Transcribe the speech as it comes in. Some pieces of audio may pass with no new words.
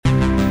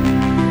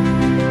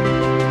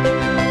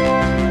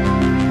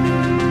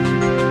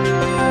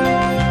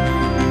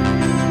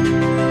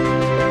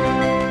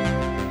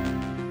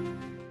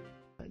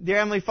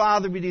Heavenly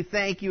Father, we do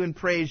thank you and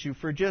praise you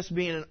for just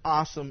being an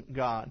awesome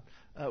God.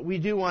 We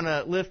do want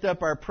to lift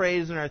up our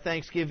praise and our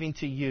thanksgiving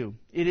to you.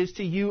 It is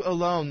to you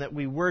alone that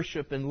we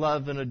worship and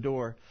love and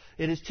adore.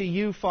 It is to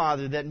you,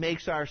 Father, that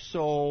makes our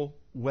soul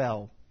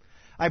well.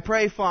 I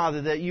pray,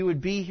 Father, that you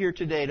would be here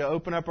today to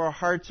open up our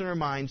hearts and our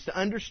minds, to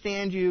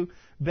understand you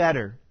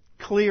better,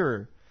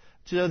 clearer,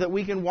 so that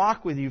we can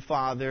walk with you,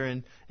 Father,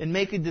 and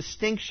make a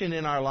distinction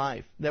in our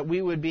life, that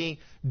we would be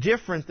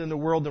different than the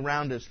world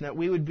around us, and that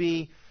we would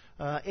be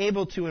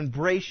able to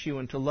embrace you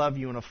and to love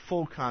you in a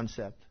full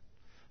concept.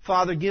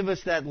 Father, give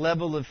us that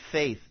level of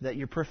faith that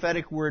your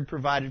prophetic word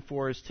provided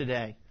for us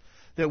today,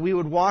 that we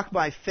would walk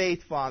by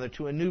faith, Father,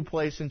 to a new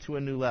place and to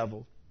a new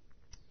level.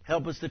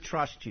 Help us to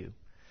trust you.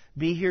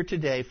 Be here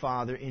today,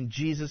 Father. In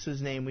Jesus'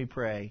 name we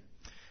pray.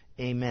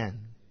 Amen.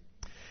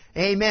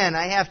 Amen.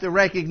 I have to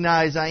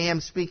recognize I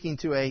am speaking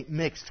to a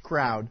mixed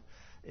crowd.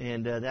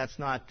 And that's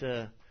not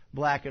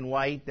black and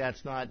white.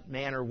 That's not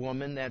man or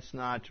woman. That's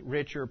not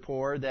rich or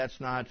poor. That's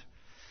not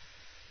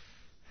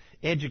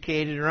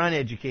educated or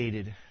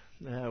uneducated.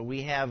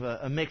 We have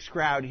a mixed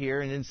crowd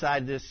here, and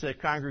inside this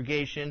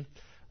congregation,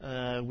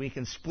 we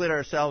can split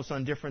ourselves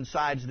on different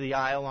sides of the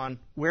aisle on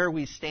where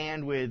we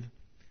stand with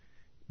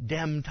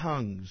dem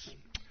tongues.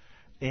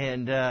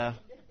 And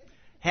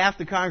half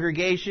the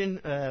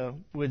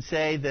congregation would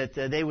say that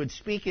they would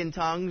speak in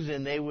tongues,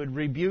 and they would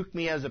rebuke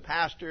me as a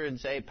pastor and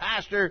say,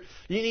 "Pastor,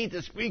 you need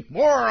to speak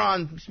more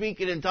on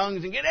speaking in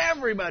tongues and get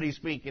everybody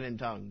speaking in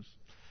tongues."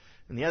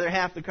 And the other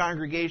half of the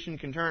congregation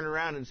can turn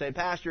around and say,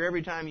 "Pastor,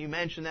 every time you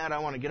mention that, I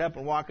want to get up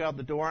and walk out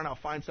the door, and I'll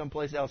find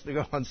someplace else to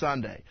go on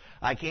Sunday.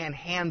 I can't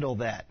handle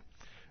that."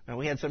 Now,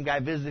 we had some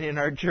guy visiting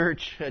our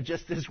church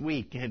just this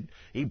week, and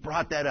he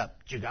brought that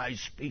up. "Do you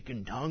guys speak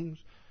in tongues?"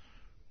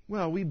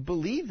 "Well, we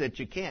believe that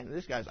you can."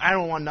 This guy's, "I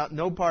don't want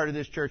no part of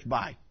this church.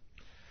 Bye."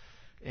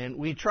 And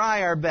we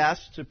try our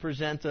best to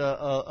present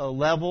a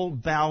level,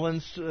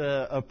 balanced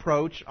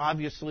approach.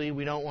 Obviously,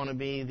 we don't want to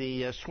be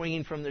the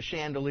swinging from the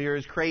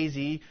chandeliers,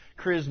 crazy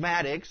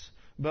charismatics,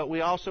 but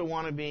we also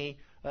want to be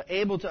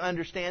able to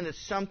understand that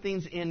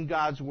something's in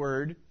God's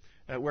Word.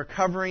 We're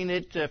covering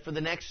it for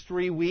the next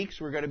 3 weeks.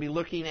 We're going to be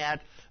looking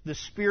at the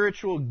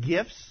spiritual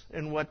gifts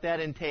and what that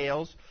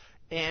entails.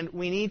 And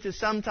we need to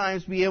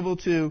sometimes be able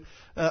to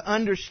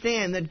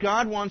understand that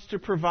God wants to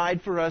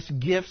provide for us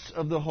gifts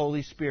of the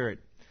Holy Spirit.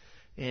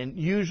 And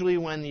usually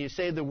when you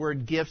say the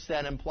word gifts,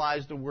 that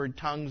implies the word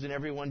tongues, and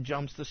everyone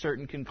jumps to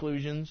certain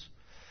conclusions.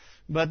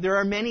 But there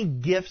are many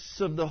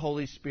gifts of the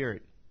Holy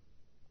Spirit.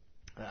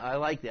 I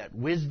like that.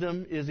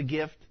 Wisdom is a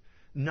gift.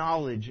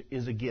 Knowledge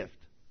is a gift.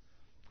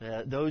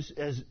 Those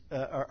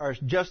are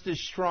just as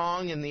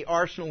strong in the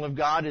arsenal of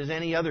God as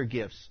any other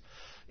gifts.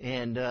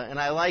 And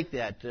I like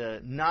that.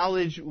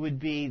 Knowledge would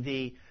be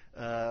the,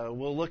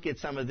 we'll look at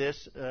some of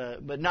this,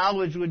 but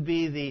knowledge would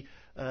be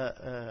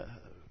the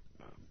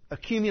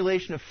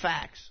accumulation of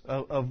facts,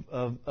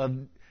 of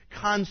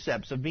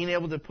concepts, of being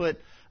able to put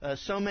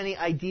so many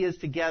ideas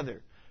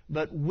together.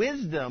 But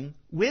wisdom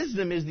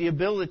is the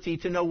ability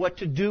to know what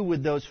to do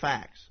with those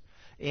facts.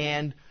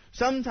 And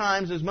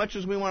sometimes, as much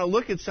as we want to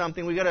look at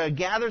something, we've got to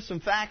gather some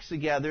facts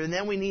together, and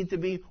then we need to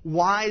be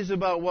wise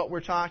about what we're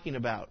talking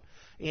about.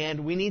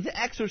 And we need to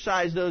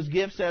exercise those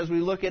gifts as we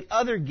look at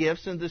other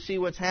gifts and to see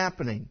what's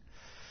happening.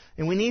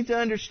 And we need to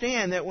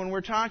understand that when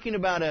we're talking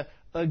about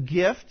a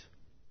gift,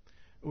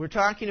 we're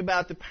talking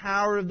about the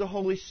power of the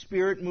Holy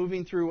Spirit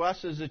moving through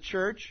us as a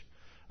church.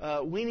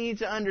 We need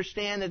to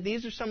understand that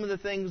these are some of the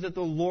things that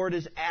the Lord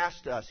has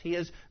asked us. He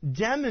has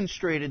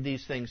demonstrated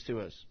these things to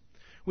us.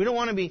 We don't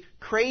want to be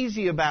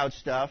crazy about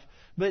stuff,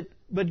 but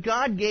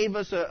God gave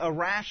us a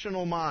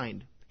rational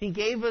mind. He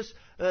gave us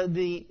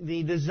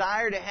the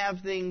desire to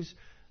have things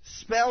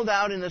spelled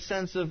out in a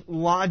sense of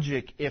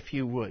logic, if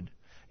you would.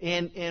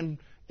 And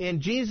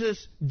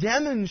Jesus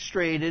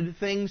demonstrated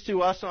things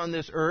to us on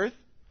this earth.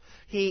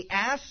 He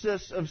asks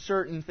us of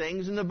certain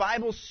things, and the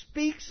Bible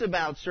speaks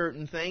about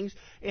certain things,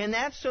 and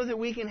that's so that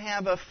we can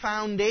have a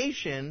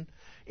foundation,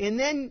 and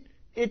then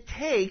it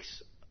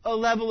takes a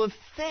level of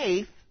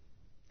faith,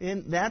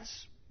 and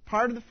that's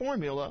part of the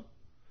formula,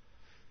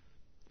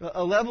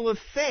 a level of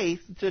faith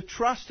to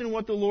trust in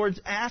what the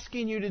Lord's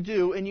asking you to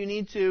do, and you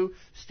need to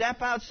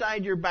step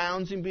outside your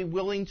bounds and be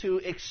willing to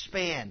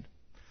expand.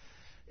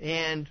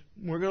 And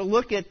we're going to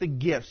look at the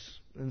gifts.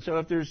 And so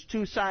if there's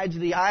two sides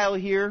of the aisle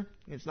here,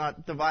 it's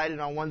not divided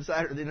on one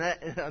side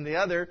or on the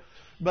other.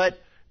 But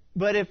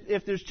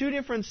if there's two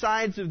different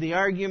sides of the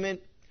argument,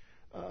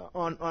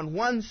 on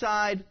one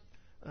side,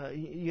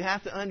 you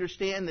have to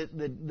understand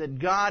that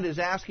God is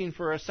asking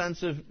for a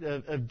sense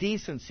of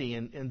decency.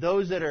 And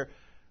those that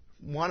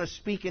want to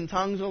speak in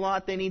tongues a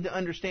lot, they need to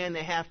understand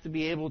they have to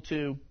be able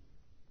to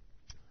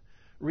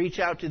reach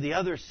out to the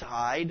other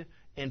side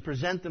and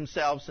present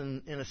themselves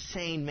in a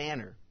sane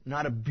manner,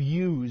 not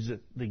abuse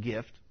the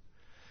gift.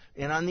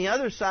 And on the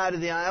other side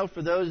of the aisle,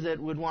 for those that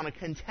would want to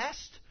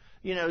contest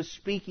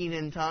speaking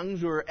in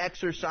tongues or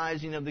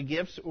exercising of the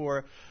gifts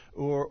or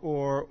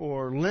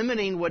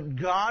limiting what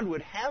God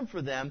would have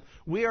for them,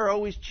 we are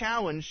always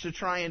challenged to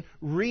try and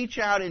reach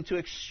out and to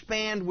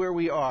expand where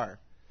we are.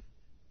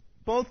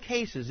 Both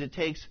cases, it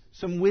takes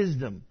some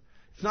wisdom.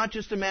 It's not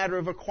just a matter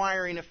of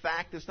acquiring a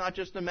fact. It's not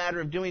just a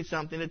matter of doing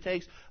something. It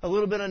takes a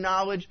little bit of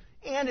knowledge,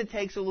 and it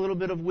takes a little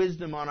bit of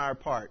wisdom on our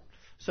part.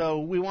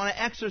 So we want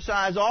to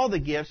exercise all the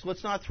gifts.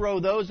 Let's not throw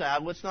those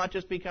out. Let's not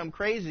just become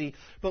crazy.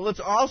 But let's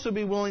also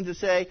be willing to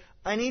say,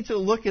 I need to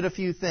look at a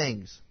few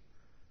things.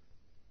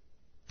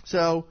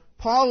 So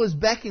Paul is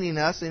beckoning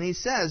us, and he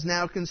says,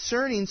 now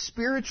concerning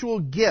spiritual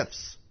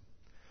gifts.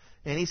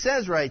 And he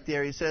says right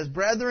there, he says,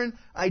 brethren,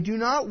 I do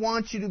not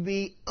want you to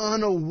be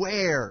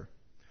unaware.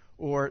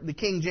 Or the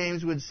King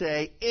James would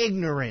say,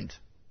 ignorant.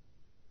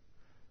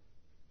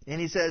 And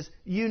he says,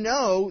 you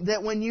know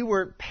that when you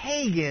were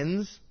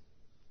pagans,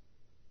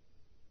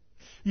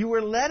 you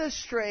were led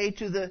astray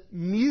to the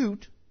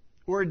mute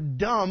or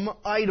dumb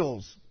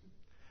idols.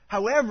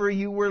 However,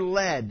 you were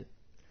led.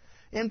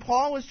 And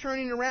Paul is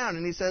turning around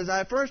and he says,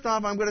 first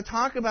off, I'm going to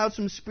talk about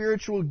some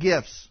spiritual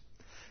gifts.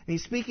 And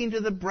he's speaking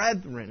to the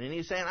brethren and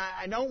he's saying,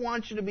 I don't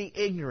want you to be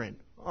ignorant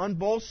on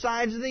both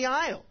sides of the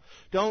aisle.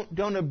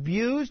 Don't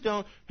abuse,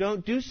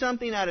 don't do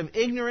something out of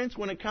ignorance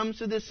when it comes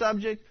to this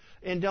subject,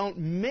 and don't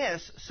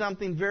miss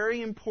something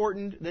very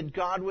important that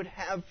God would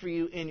have for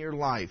you in your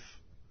life.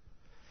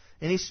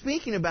 And he's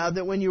speaking about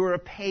that when you were a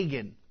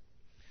pagan.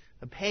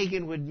 A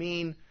pagan would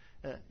mean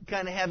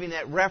kind of having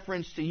that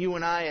reference to you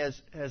and I,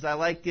 as I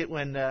liked it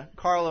when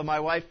Carla,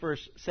 my wife,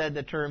 first said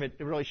the term. It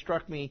really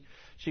struck me.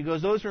 She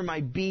goes, those were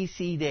my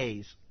BC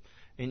days.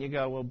 And you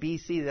go, well,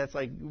 BC, that's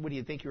like, what do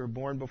you think, you were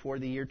born before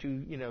the year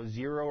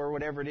 0 or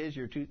whatever it is?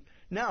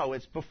 No,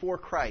 it's before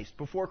Christ.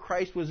 Before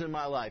Christ was in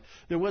my life.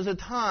 There was a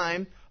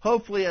time,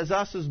 hopefully as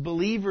us as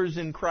believers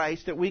in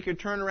Christ, that we could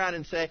turn around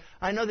and say,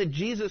 I know that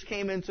Jesus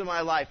came into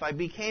my life. I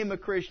became a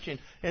Christian.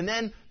 And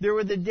then there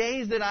were the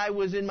days that I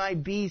was in my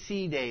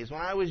BC days,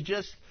 when I was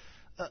just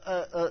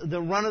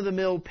the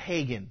run-of-the-mill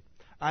pagan.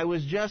 I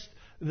was just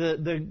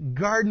the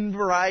garden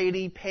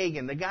variety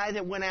pagan, the guy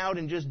that went out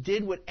and just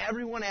did what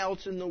everyone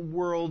else in the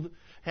world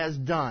has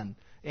done.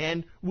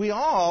 And we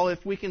all,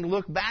 if we can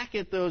look back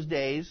at those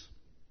days,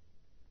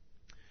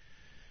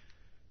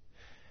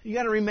 you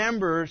got to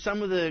remember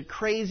some of the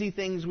crazy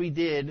things we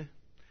did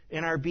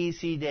in our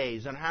BC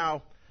days, and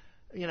how,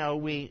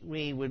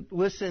 we would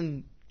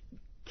listen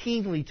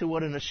keenly to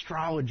what an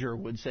astrologer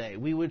would say.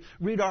 We would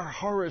read our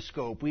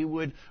horoscope. We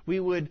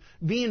would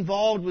be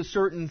involved with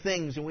certain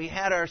things, and we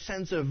had our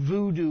sense of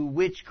voodoo,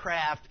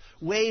 witchcraft,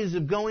 ways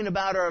of going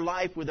about our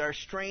life with our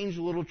strange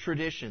little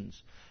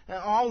traditions. And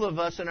all of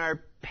us in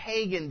our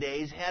pagan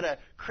days had a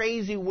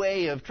crazy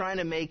way of trying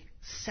to make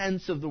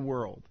sense of the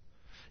world.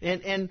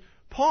 And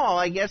Paul,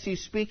 I guess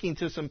he's speaking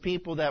to some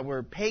people that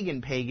were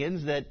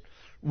pagans that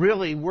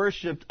really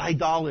worshipped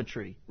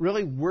idolatry,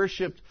 really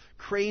worshipped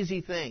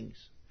crazy things.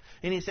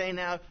 And he's saying,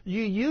 now,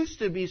 you used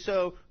to be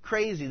so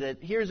crazy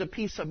that here's a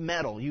piece of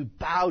metal. You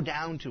bow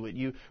down to it.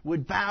 You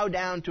would bow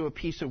down to a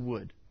piece of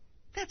wood.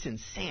 That's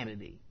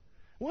insanity.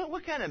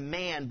 What kind of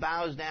man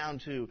bows down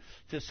to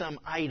some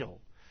idol?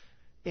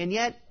 And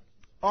yet,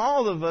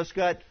 all of us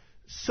got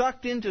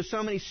sucked into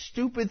so many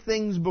stupid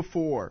things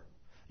before.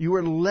 You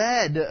were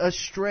led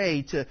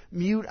astray to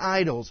mute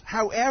idols.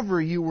 However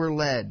you were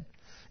led.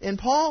 And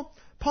Paul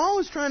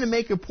is trying to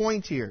make a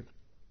point here.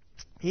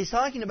 He's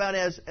talking about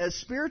as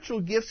spiritual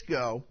gifts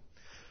go,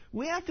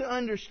 we have to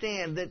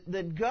understand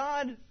that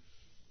God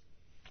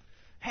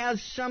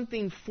has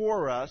something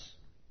for us.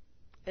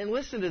 And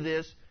listen to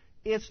this,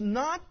 it's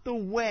not the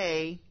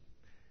way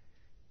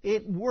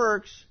it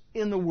works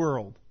in the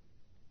world.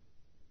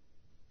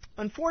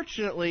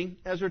 Unfortunately,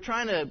 as we're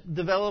trying to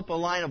develop a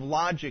line of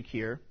logic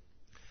here,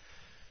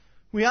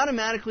 we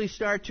automatically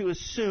start to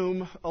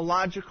assume a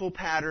logical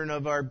pattern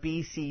of our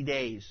BC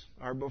days,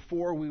 or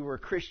before we were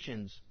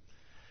Christians.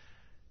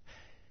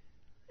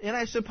 And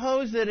I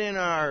suppose that in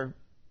our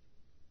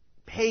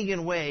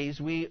pagan ways,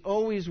 we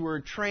always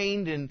were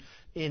trained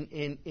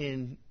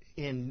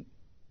and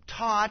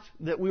taught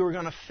that we were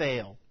going to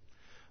fail.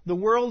 The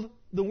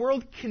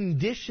world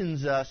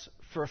conditions us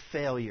for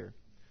failure.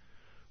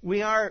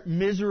 We are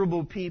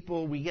miserable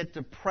people. We get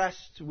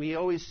depressed. We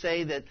always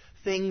say that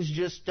things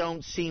just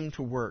don't seem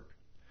to work.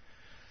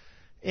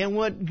 And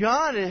what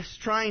God is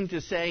trying to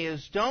say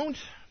is don't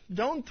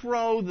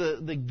throw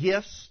the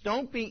gifts,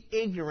 don't be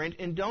ignorant,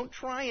 and don't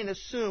try and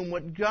assume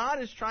what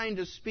God is trying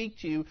to speak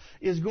to you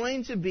is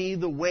going to be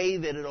the way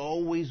that it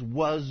always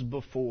was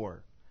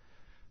before.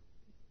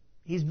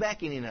 He's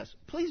beckoning us.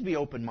 Please be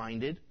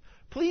open-minded.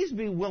 Please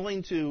be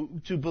willing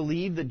to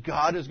believe that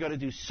God is going to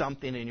do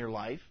something in your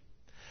life.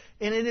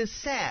 And it is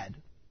sad.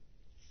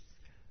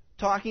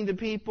 Talking to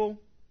people,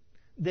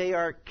 they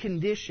are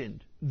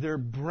conditioned. They're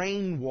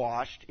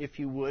brainwashed, if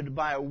you would,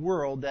 by a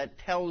world that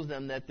tells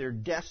them that they're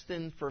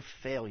destined for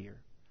failure.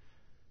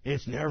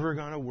 It's never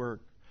going to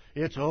work.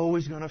 It's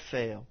always going to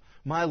fail.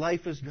 My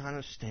life is going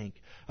to stink.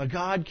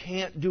 God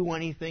can't do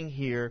anything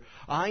here.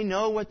 I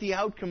know what the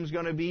outcome's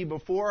going to be.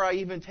 Before I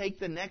even take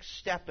the next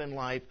step in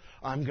life,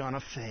 I'm going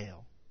to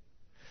fail.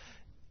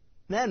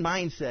 That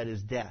mindset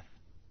is death.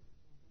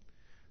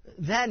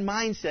 That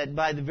mindset,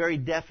 by the very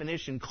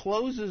definition,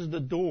 closes the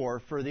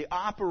door for the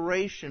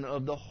operation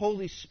of the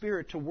Holy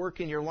Spirit to work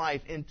in your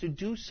life and to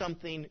do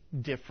something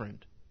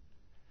different.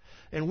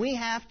 And we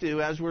have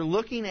to, as we're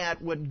looking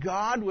at what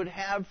God would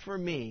have for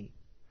me,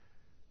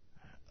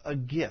 a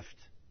gift.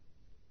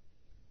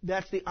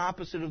 That's the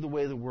opposite of the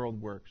way the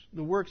world works.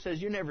 The world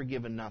says you're never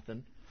given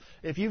nothing.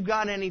 If you've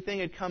got anything,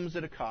 it comes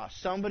at a cost.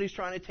 Somebody's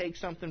trying to take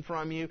something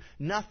from you.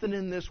 Nothing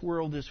in this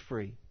world is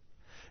free.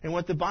 And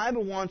what the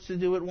Bible wants to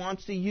do, it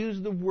wants to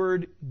use the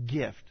word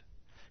gift.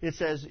 It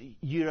says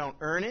you don't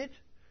earn it.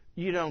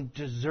 You don't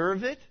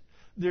deserve it.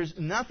 There's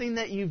nothing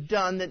that you've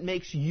done that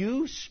makes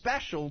you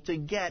special to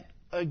get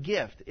a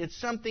gift. It's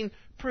something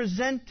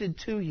presented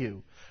to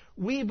you.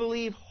 We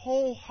believe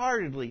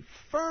wholeheartedly,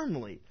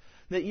 firmly,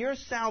 that your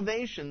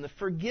salvation, the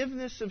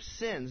forgiveness of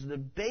sins, the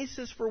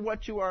basis for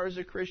what you are as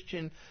a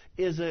Christian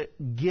is a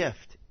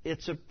gift.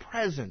 It's a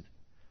present.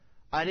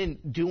 I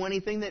didn't do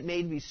anything that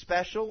made me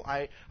special.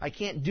 I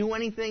can't do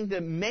anything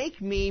to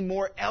make me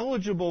more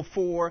eligible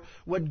for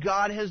what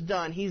God has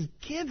done. He's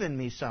given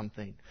me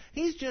something.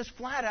 He's just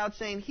flat out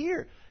saying,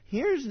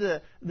 here's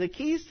the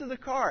keys to the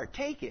car.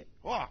 Take it.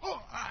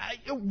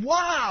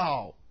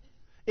 Wow!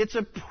 It's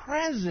a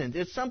present.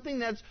 It's something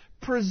that's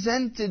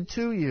presented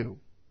to you.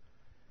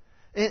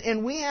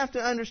 And we have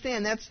to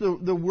understand that's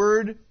the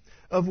word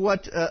of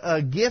what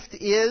a gift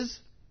is,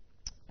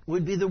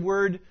 would be the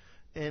word,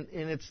 and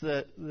it's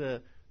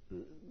the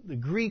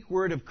Greek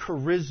word of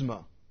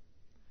charisma.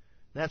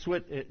 That's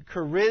what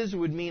chariz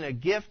would mean, a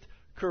gift.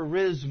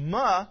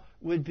 Charisma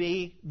would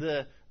be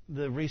the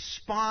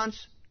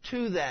response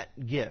to that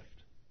gift.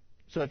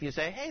 So if you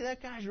say, hey,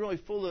 that guy's really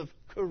full of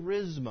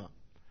charisma,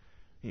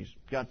 he's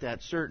got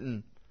that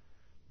certain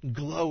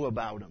glow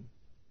about him.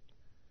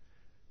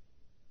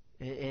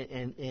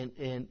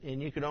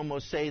 And you could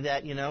almost say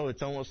that,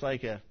 it's almost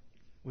like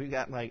we've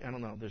got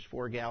there's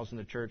 4 gals in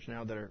the church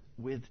now that are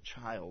with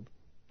child.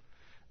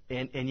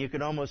 And you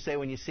could almost say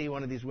when you see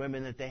one of these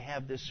women that they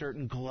have this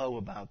certain glow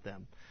about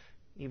them.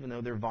 Even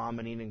though they're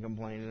vomiting and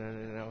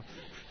complaining,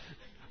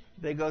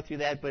 they go through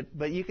that.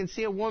 But you can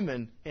see a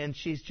woman and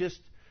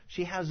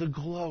she has a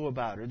glow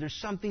about her. There's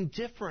something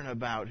different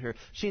about her.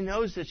 She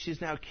knows that she's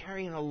now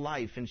carrying a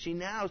life, and she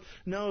now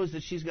knows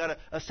that she's got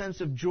a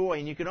sense of joy,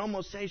 and you could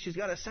almost say she's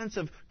got a sense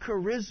of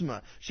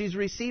charisma. She's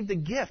received a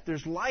gift.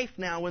 There's life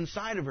now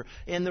inside of her,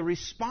 and the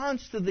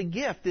response to the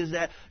gift is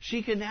that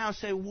she can now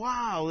say,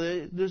 wow,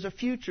 there's a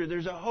future,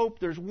 there's a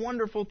hope, there's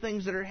wonderful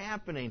things that are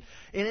happening.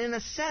 And in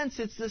a sense,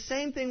 it's the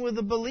same thing with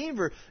the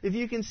believer. If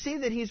you can see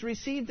that he's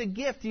received a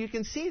gift, you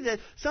can see that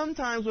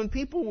sometimes when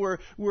people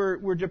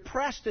were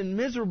depressed and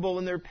miserable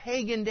in their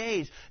pagan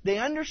days, they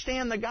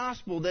understand the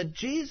gospel that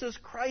Jesus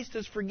Christ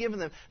has forgiven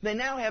them. They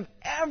now have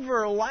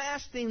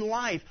everlasting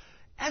life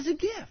as a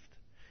gift.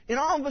 And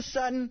all of a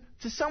sudden,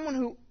 to someone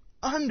who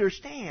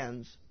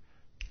understands,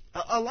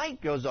 a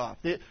light goes off.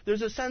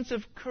 There's a sense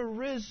of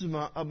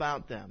charisma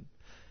about them.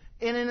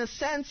 And in a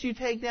sense, you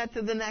take that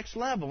to the next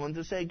level and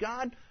to say,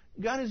 God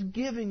has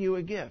given you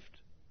a gift.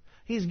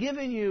 He's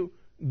given you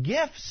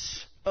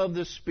gifts of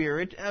the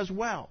Spirit as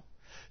well.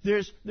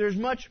 There's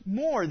much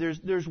more.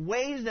 There's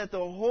ways that the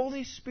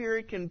Holy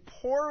Spirit can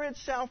pour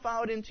itself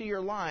out into your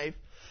life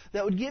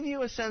that would give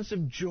you a sense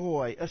of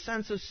joy, a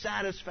sense of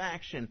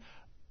satisfaction,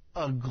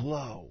 a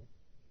glow.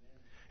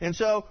 And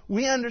so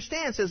we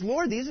understand, it says,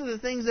 Lord, these are the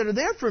things that are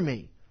there for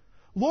me.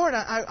 Lord,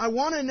 I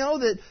want to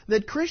know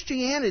that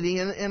Christianity,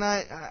 and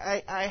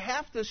I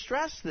have to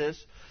stress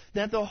this,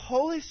 that the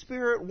Holy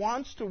Spirit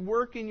wants to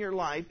work in your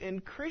life,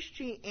 and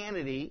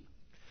Christianity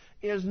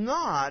is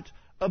not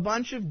a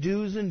bunch of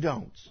do's and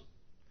don'ts.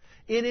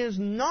 It is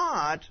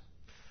not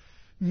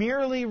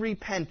merely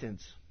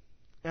repentance.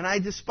 And I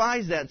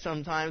despise that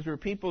sometimes where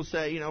people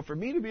say, for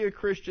me to be a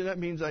Christian, that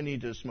means I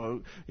need to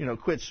smoke,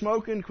 quit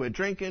smoking, quit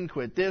drinking,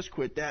 quit this,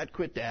 quit that,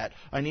 quit that.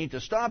 I need to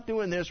stop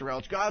doing this or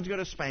else God's going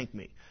to spank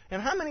me. And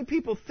how many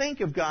people think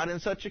of God in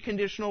such a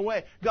conditional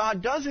way?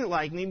 God doesn't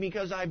like me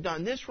because I've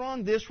done this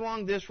wrong, this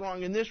wrong, this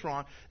wrong, and this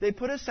wrong. They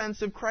put a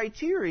sense of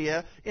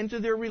criteria into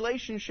their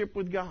relationship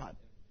with God.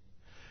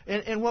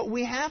 And what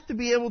we have to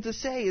be able to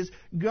say is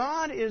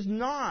God is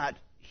not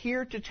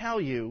here to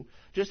tell you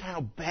just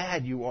how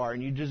bad you are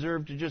and you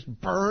deserve to just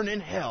burn in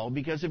hell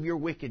because of your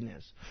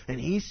wickedness. And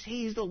He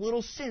sees the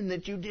little sin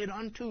that you did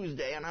on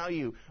Tuesday and how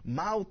you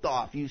mouthed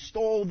off, you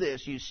stole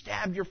this, you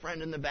stabbed your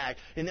friend in the back,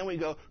 and then we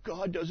go,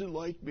 God doesn't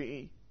like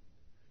me.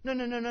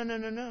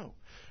 No.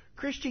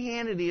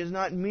 Christianity is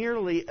not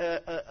merely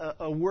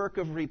a work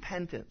of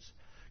repentance.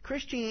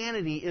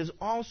 Christianity is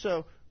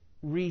also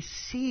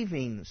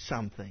receiving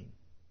something.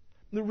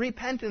 The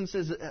repentance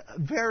is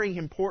very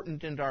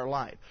important in our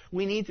life.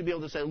 We need to be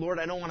able to say, Lord,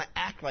 I don't want to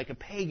act like a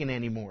pagan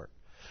anymore.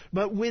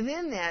 But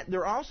within that,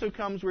 there also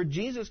comes where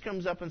Jesus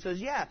comes up and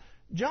says, yeah,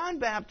 John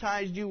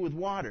baptized you with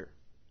water.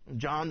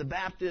 John the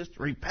Baptist,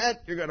 repent,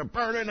 you're going to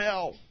burn in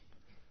hell.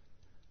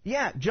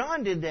 Yeah,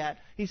 John did that.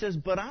 He says,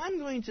 but I'm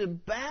going to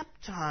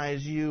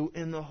baptize you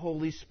in the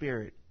Holy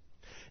Spirit.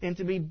 And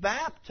to be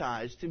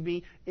baptized, to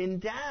be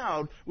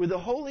endowed with the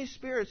Holy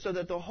Spirit so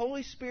that the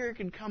Holy Spirit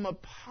can come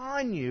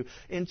upon you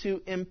and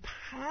to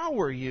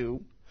empower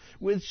you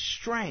with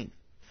strength.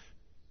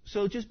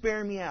 So just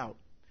bear me out.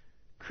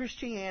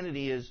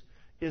 Christianity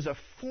is a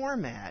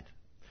format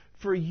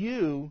for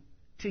you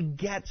to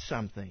get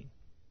something.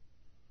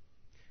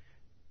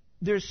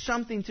 There's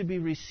something to be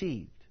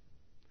received.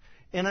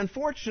 And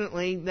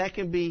unfortunately, that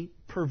can be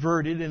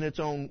perverted in its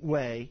own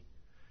way.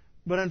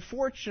 But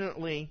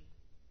unfortunately,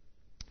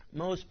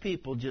 most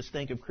people just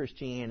think of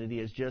Christianity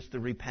as just the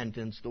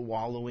repentance, the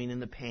wallowing in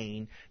the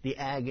pain, the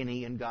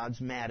agony, and God's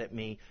mad at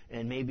me,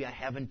 and maybe I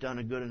haven't done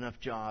a good enough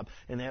job.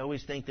 And they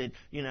always think that,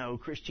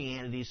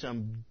 Christianity is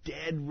some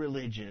dead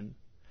religion.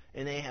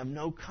 And they have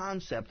no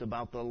concept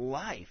about the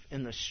life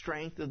and the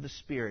strength of the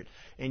Spirit.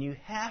 And you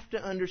have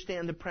to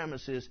understand the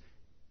premise is,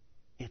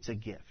 it's a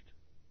gift.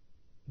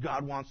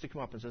 God wants to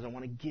come up and says, I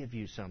want to give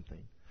you something.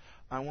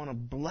 I want to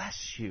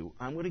bless you.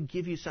 I'm going to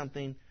give you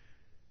something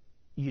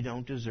you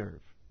don't deserve.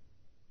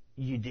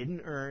 You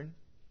didn't earn.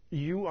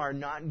 You are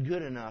not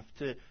good enough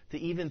to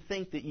even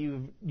think that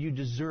you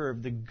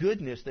deserve the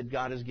goodness that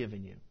God has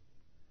given you.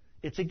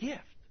 It's a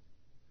gift.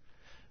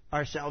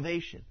 Our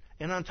salvation.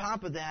 And on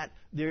top of that,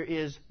 there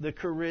is the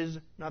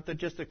charisma,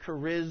 just the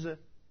charisma,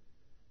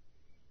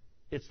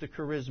 it's the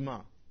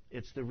charisma.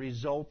 It's the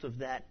result of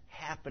that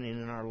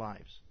happening in our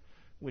lives,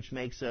 which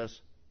makes us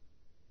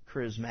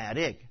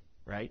charismatic,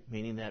 right?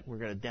 Meaning that we're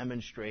going to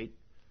demonstrate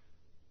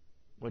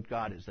what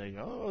God is. They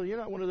go, oh, you're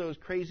not one of those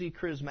crazy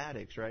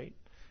charismatics, right?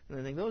 And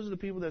they think those are the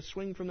people that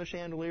swing from the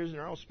chandeliers and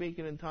are all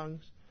speaking in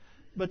tongues.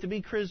 But to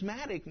be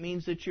charismatic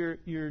means that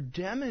you're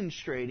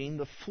demonstrating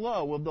the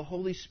flow of the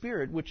Holy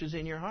Spirit which is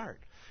in your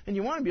heart. And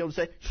you want to be able to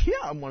say, yeah,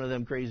 I'm one of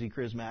them crazy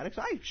charismatics.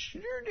 I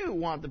sure do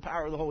want the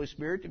power of the Holy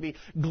Spirit to be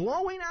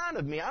glowing out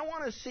of me. I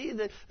want to see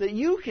that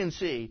you can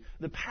see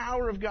the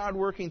power of God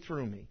working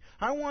through me.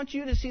 I want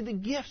you to see the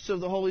gifts of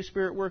the Holy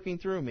Spirit working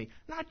through me.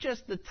 Not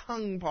just the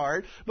tongue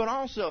part, but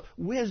also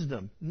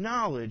wisdom,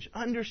 knowledge,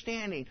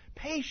 understanding,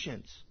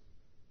 patience,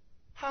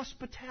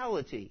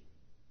 hospitality.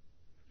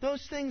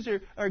 Those things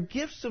are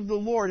gifts of the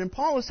Lord. And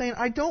Paul is saying,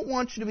 I don't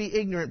want you to be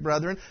ignorant,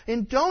 brethren,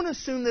 and don't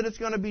assume that it's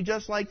going to be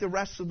just like the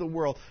rest of the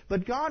world.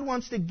 But God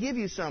wants to give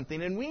you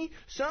something. And we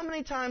so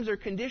many times are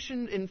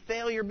conditioned in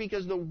failure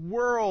because the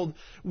world,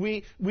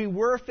 we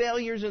were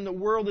failures and the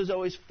world has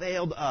always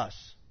failed us.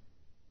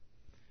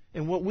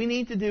 And what we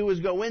need to do is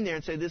go in there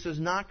and say, this is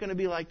not going to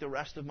be like the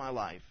rest of my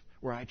life,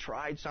 where I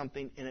tried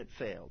something and it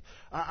failed.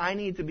 I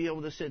need to be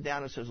able to sit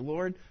down and say,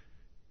 Lord,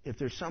 if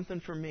there's something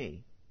for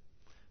me,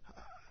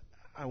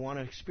 I want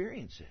to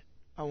experience it.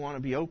 I want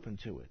to be open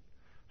to it.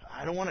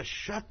 I don't want to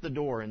shut the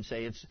door and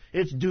say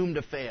it's doomed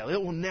to fail.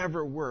 It will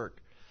never work.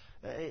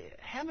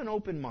 Have an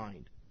open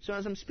mind. So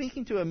as I'm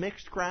speaking to a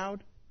mixed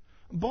crowd,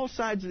 both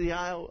sides of the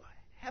aisle,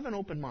 have an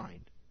open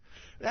mind.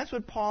 That's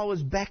what Paul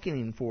is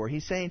beckoning for. He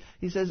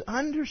says,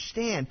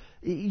 understand,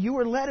 you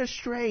were led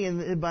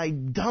astray by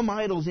dumb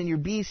idols in your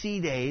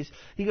BC days.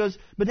 He goes,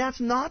 but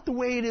that's not the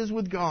way it is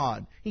with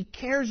God. He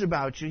cares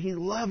about you. He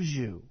loves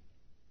you.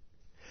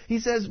 He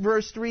says,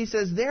 verse 3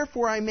 says,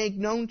 therefore I make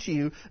known to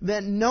you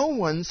that no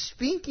one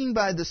speaking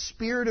by the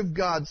Spirit of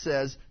God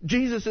says,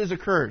 Jesus is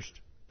accursed.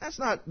 That's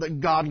not the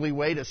godly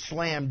way to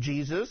slam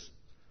Jesus.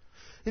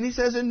 And he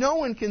says, and no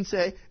one can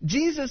say,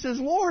 Jesus is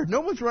Lord. No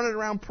one's running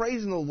around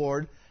praising the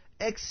Lord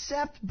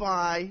except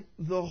by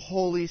the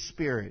Holy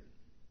Spirit.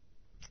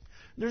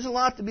 There's a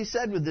lot to be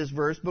said with this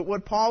verse, but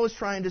what Paul is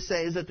trying to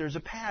say is that there's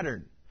a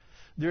pattern.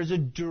 There's a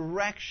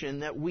direction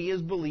that we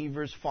as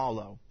believers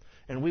follow.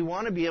 And we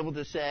want to be able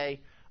to say,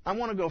 I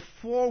want to go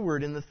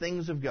forward in the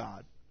things of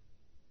God.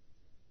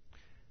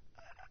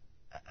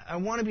 I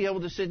want to be able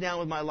to sit down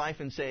with my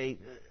life and say,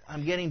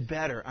 I'm getting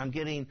better. I'm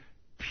getting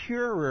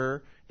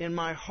purer in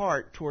my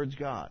heart towards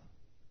God.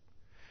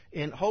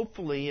 And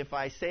hopefully, if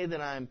I say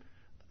that I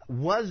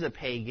was a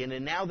pagan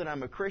and now that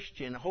I'm a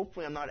Christian,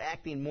 hopefully I'm not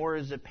acting more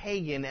as a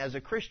pagan as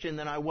a Christian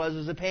than I was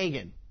as a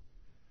pagan.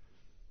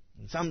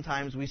 And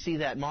sometimes we see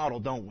that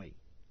model, don't we?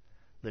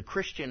 The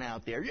Christian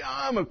out there, yeah,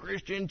 I'm a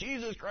Christian,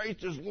 Jesus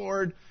Christ is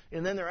Lord,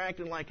 and then they're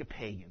acting like a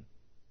pagan.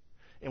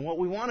 And what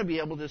we want to be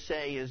able to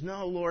say is,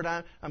 no, Lord,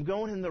 I'm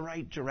going in the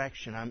right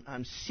direction.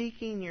 I'm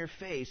seeking your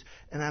face,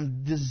 and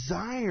I'm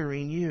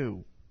desiring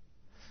you.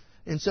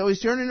 And so he's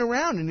turning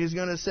around, and he's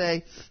going to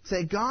say,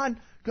 God,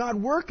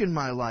 work in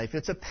my life.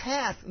 It's a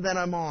path that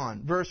I'm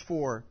on. Verse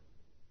 4.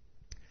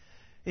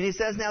 And he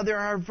says, now there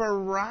are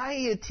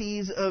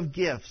varieties of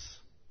gifts.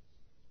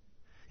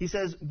 He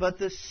says, but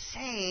the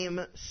same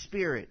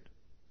Spirit.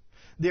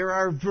 There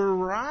are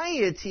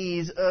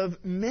varieties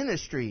of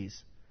ministries,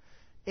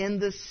 and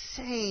the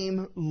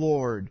same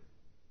Lord.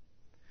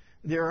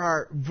 There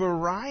are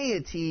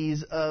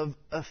varieties of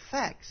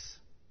effects,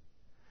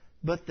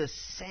 but the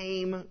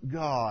same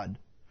God,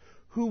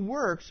 who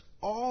works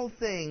all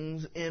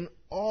things in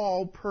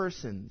all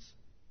persons.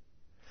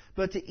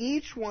 but to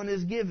each one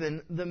is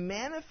given the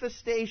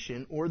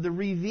manifestation or the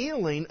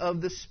revealing of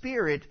the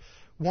Spirit.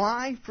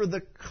 Why? For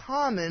the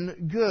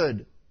common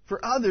good, for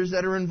others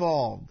that are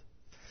involved.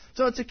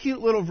 So it's a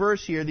cute little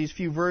verse here, these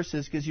few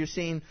verses, because you're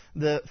seeing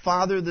the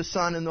Father, the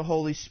Son, and the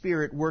Holy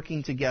Spirit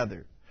working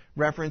together.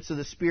 Reference to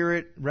the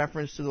Spirit,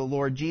 reference to the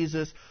Lord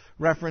Jesus,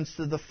 reference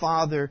to the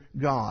Father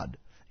God.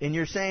 And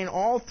you're saying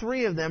all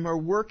three of them are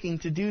working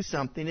to do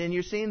something, and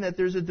you're seeing that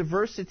there's a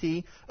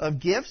diversity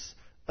of gifts,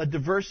 a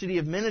diversity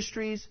of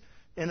ministries,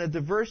 and a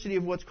diversity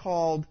of what's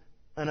called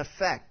an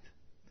effect.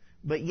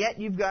 But yet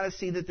you've got to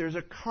see that there's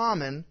a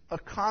common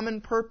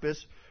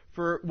purpose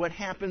for what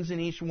happens in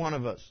each one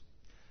of us.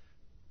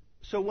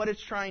 So what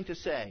it's trying to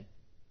say,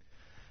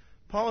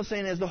 Paul is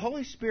saying, as the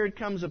Holy Spirit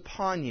comes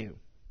upon you,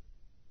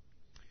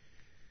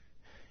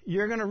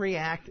 you're going to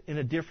react in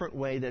a different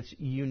way that's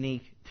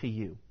unique to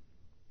you.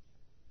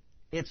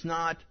 It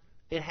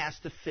has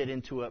to fit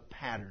into a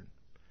pattern.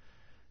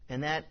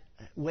 And that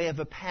way of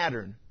a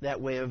pattern,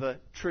 that way of a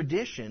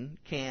tradition,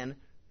 can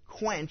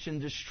quench and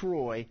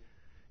destroy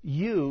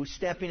you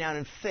stepping out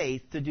in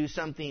faith to do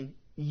something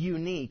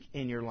unique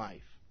in your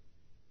life.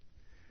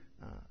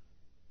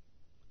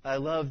 I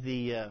love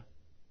the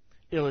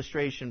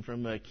illustration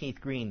from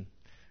Keith Green.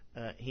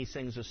 He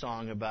sings a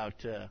song about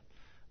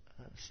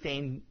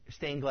stained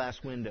glass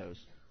windows.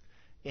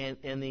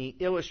 And the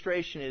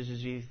illustration is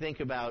you think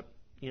about,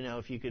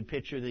 if you could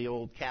picture the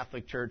old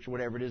Catholic church or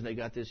whatever it is, they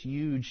got this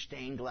huge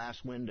stained glass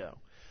window.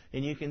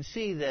 And you can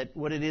see that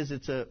what it is,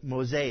 it's a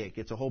mosaic.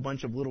 It's a whole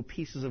bunch of little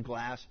pieces of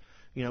glass,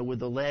 with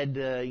the lead,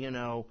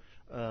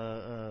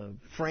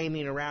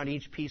 framing around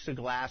each piece of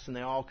glass, and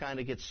they all kind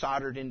of get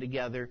soldered in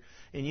together.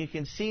 And you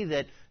can see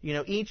that,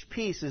 each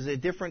piece is a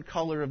different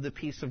color of the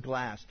piece of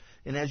glass.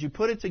 And as you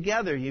put it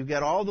together, you've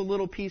got all the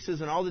little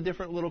pieces and all the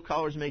different little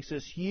colors makes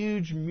this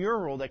huge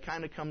mural that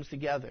kind of comes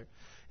together.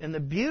 And the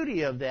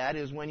beauty of that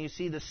is when you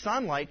see the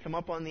sunlight come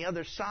up on the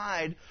other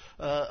side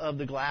of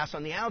the glass,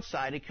 on the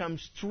outside, it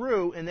comes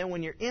through, and then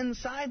when you're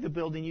inside the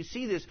building, you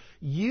see this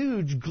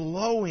huge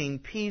glowing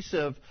piece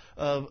of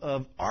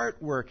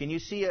artwork, and you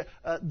see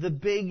the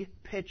big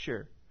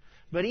picture.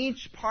 But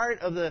each part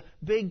of the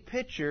big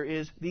picture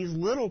is these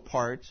little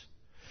parts.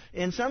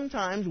 And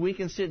sometimes we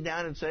can sit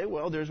down and say,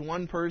 well, there's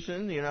one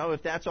person,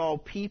 if that's all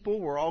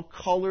people, we're all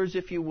colors,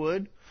 if you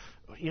would.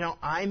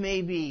 I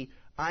may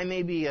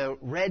be a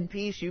red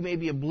piece, you may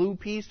be a blue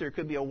piece, there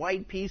could be a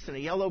white piece and a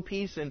yellow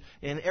piece and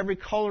every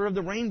color of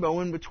the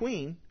rainbow in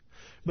between.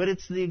 But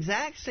it's the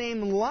exact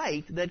same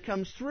light that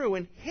comes through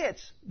and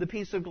hits the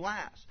piece of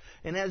glass.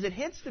 And as it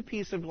hits the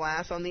piece of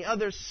glass, on the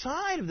other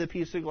side of the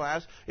piece of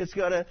glass, it's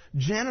got to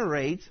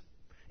generate,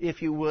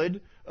 if you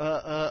would,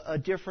 a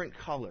different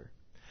color.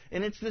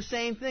 And it's the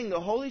same thing.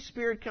 The Holy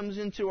Spirit comes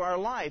into our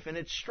life and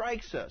it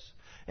strikes us.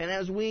 And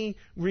as we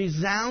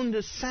resound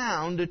a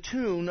sound, a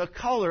tune, a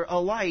color, a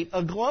light,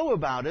 a glow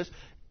about us,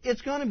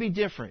 it's going to be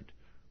different.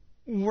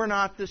 We're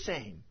not the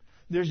same.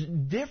 There's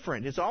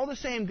different. It's all the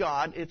same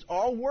God. It's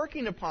all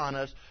working upon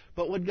us.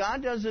 But what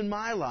God does in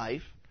my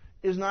life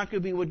is not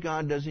going to be what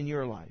God does in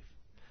your life.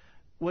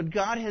 What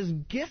God has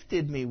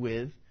gifted me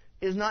with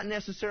is not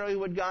necessarily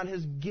what God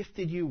has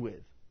gifted you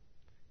with.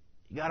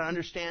 You've got to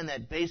understand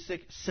that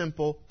basic,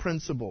 simple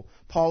principle.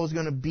 Paul is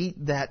going to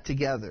beat that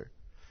together.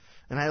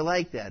 And I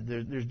like that.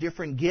 There's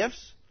different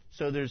gifts.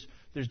 So there's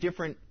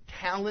different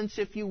talents,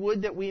 if you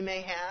would, that we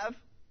may have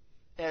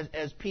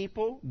as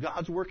people.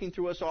 God's working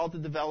through us all to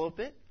develop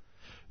it.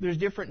 There's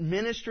different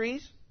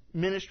ministries.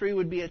 Ministry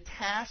would be a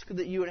task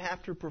that you would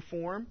have to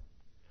perform.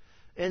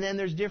 And then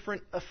there's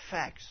different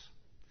effects.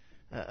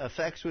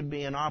 Effects would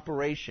be an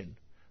operation,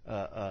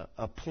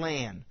 a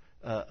plan,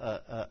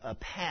 a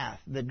path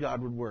that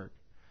God would work.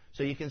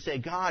 So you can say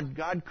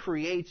God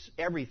creates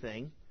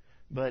everything,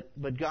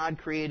 but God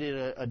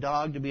created a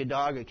dog to be a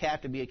dog, a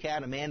cat to be a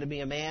cat, a man to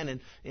be a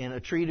man, and a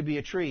tree to be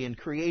a tree. And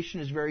creation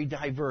is very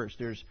diverse.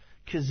 There's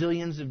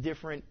gazillions of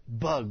different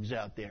bugs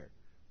out there.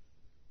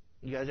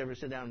 You guys ever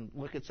sit down and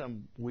look at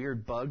some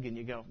weird bug and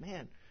you go,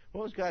 man,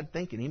 what was God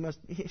thinking?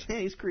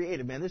 He's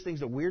creative, man. This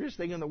thing's the weirdest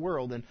thing in the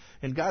world.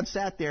 And God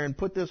sat there and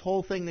put this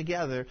whole thing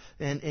together.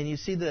 And you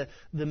see the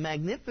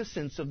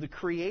magnificence of the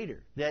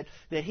Creator. That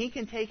He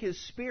can take His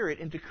Spirit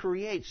and to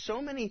create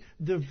so many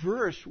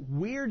diverse,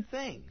 weird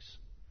things.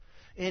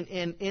 And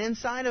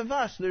inside of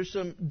us, there's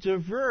some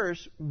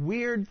diverse,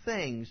 weird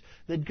things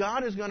that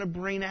God is going to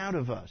bring out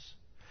of us.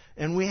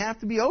 And we have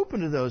to be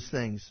open to those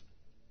things.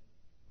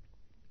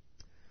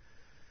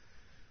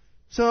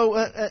 So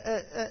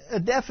a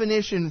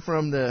definition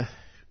from the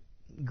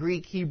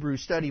Greek Hebrew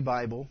Study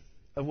Bible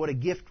of what a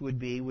gift would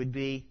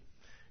be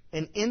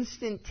an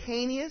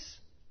instantaneous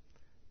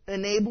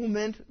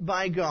enablement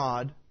by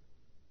God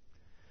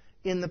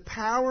in the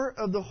power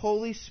of the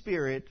Holy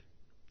Spirit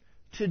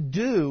to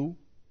do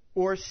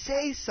or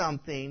say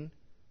something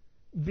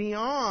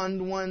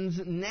beyond one's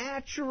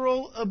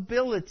natural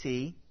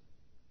ability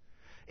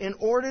in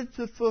order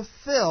to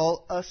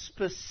fulfill a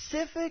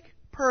specific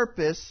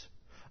purpose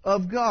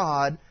of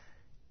God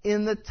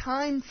in the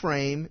time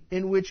frame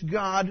in which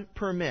God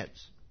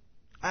permits.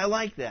 I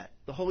like that.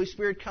 The Holy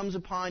Spirit comes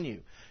upon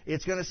you.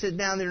 It's going to sit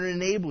down there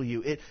and enable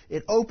you.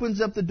 It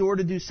opens up the door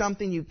to do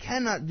something you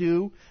cannot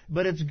do,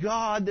 but it's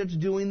God that's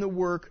doing the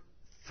work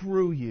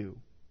through you.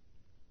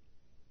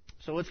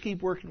 So let's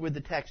keep working with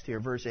the text here,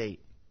 verse 8.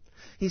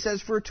 He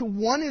says, "For to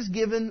one is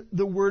given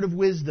the word of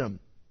wisdom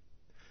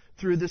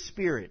through the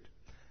Spirit,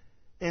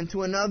 and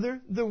to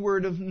another the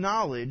word of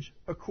knowledge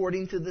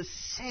according to the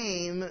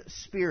same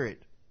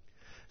Spirit."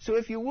 So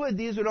if you would,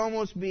 these would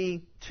almost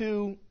be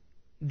two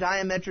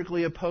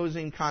diametrically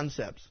opposing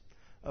concepts.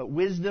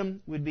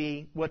 Wisdom would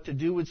be what to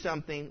do with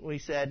something. We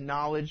said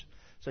knowledge.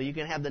 So you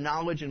can have the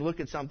knowledge and look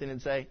at something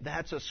and say,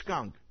 that's a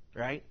skunk,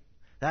 right?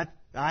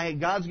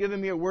 God's given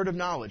me a word of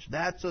knowledge.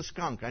 That's a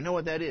skunk. I know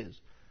what that is.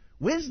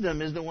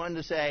 Wisdom is the one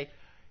to say,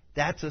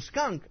 that's a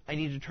skunk. I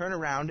need to turn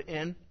around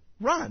and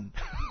run.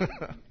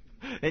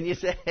 And you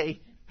say,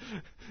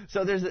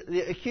 so there's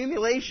the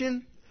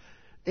accumulation,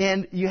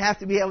 and you have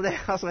to be able to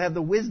also have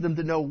the wisdom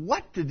to know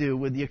what to do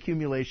with the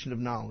accumulation of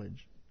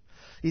knowledge.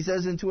 He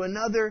says, "And to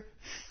another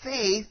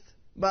faith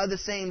by the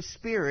same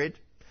Spirit,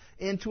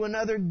 and to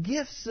another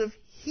gifts of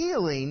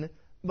healing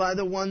by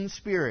the one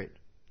Spirit."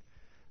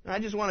 Now, I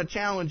just want to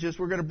challenge this.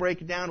 We're going to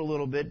break it down a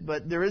little bit,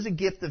 but there is a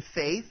gift of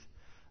faith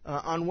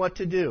on what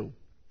to do.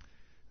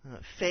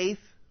 Faith,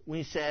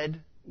 we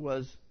said,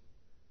 was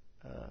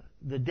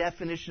the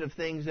definition of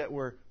things that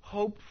were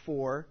hoped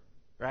for,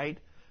 right?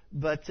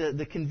 But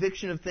the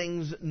conviction of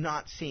things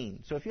not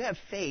seen. So if you have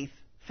faith,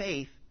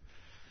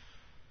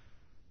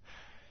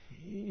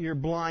 you're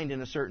blind in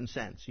a certain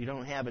sense. You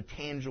don't have a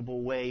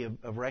tangible way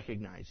of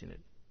recognizing it.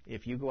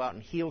 If you go out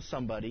and heal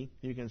somebody,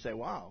 you can say,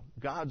 wow,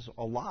 God's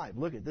alive.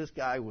 Look at this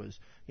guy was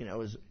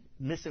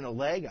missing a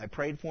leg. I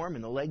prayed for him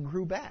and the leg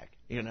grew back.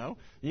 You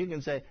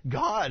can say,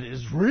 God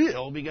is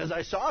real because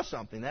I saw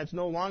something. That's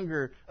no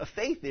longer a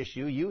faith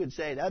issue. You would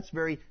say that's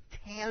very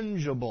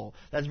tangible.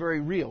 That's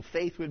very real.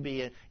 Faith would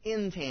be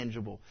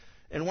intangible.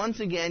 And once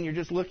again, you're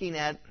just looking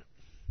at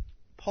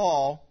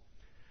Paul.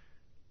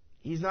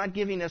 He's not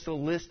giving us a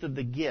list of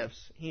the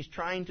gifts. He's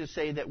trying to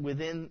say that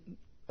within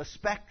a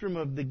spectrum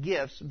of the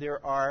gifts,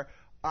 there are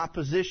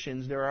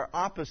oppositions, there are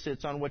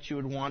opposites on what you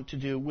would want to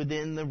do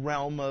within the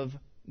realm of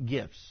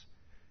gifts.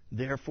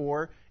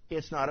 Therefore,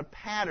 it's not a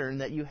pattern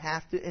that you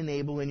have to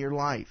enable in your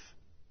life.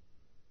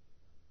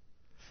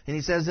 And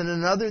he says, "In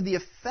another, the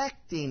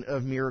effecting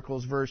of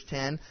miracles," verse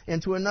 10,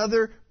 "and to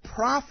another,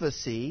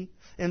 prophecy,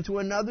 and to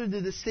another,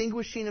 the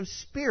distinguishing of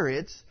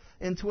spirits,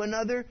 and to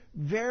another,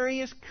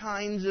 various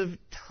kinds of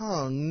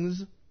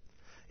tongues,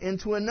 and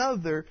to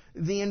another,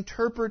 the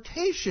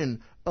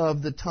interpretation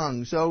of the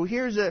tongue." So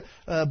here's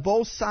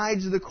both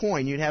sides of the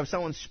coin. You'd have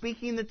someone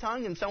speaking the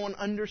tongue and someone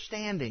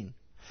understanding.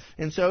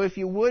 And so if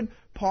you would,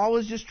 Paul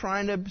is just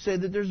trying to say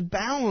that there's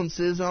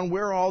balances on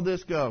where all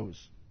this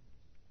goes.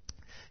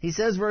 He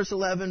says, verse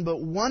 11,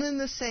 "But one and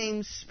the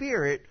same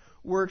Spirit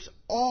works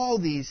all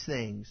these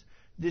things,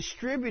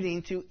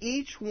 distributing to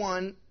each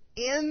one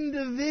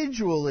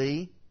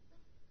individually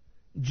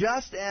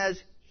just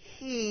as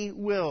He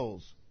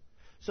wills."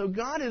 So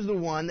God is the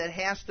one that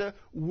has to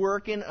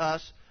work in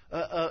us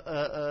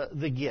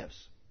the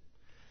gifts.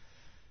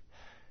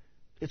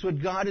 It's what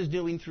God is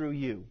doing through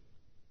you.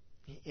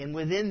 And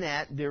within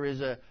that, there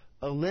is a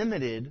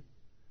limited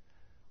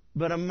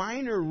but a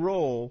minor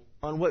role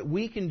on what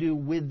we can do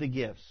with the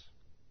gifts.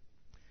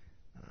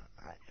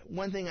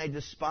 One thing I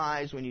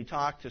despise when you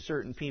talk to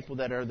certain people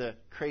that are the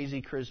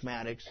crazy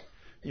charismatics,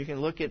 you can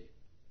look at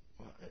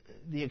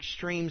the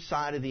extreme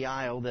side of the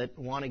aisle that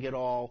want to get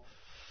all,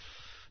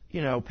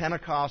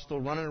 Pentecostal,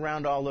 running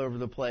around all over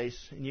the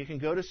place. And you can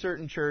go to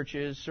certain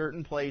churches,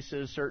 certain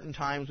places, certain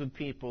times with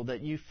people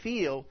that you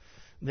feel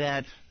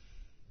that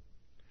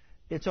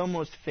it's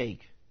almost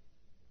fake.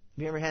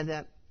 Have you ever had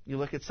that? You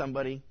look at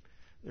somebody,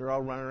 they're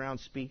all running around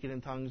speaking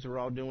in tongues, they're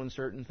all doing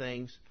certain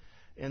things.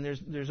 And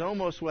there's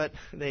almost what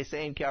they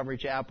say in Calvary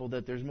Chapel,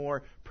 that there's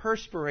more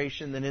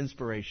perspiration than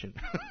inspiration.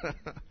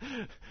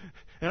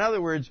 In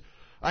other words,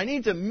 I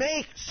need to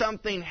make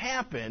something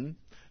happen.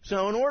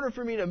 So in order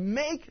for me to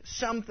make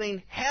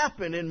something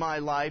happen in my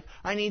life,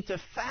 I need to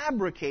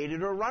fabricate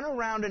it or run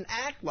around and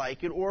act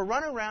like it or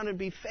run around and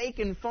be fake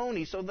and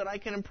phony so that I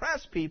can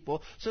impress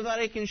people, so that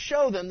I can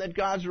show them that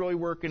God's really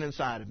working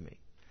inside of me.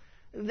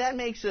 That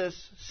makes us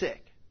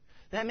sick.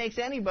 That makes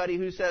anybody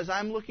who says,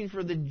 I'm looking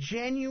for the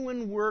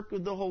genuine work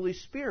of the Holy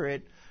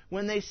Spirit,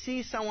 when they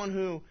see someone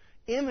who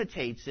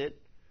imitates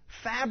it,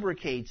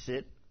 fabricates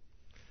it,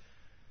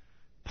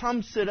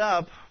 pumps it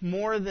up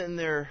more than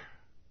they're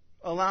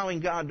allowing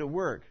God to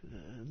work.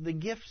 The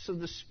gifts of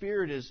the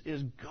Spirit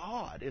is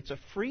God. It's a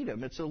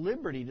freedom. It's a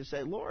liberty to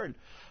say, Lord,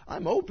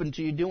 I'm open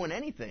to you doing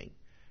anything.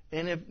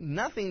 And if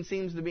nothing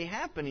seems to be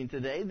happening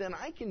today, then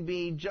I can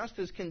be just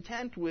as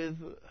content with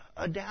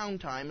a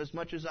downtime as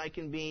much as I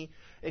can be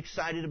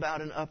excited about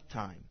an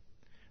uptime.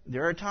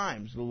 There are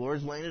times the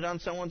Lord's laying it on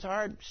someone's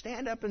heart,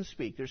 stand up and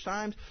speak. There's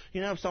times,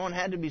 if someone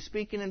had to be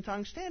speaking in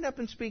tongues, stand up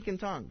and speak in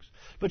tongues.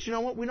 But you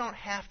know what? We don't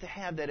have to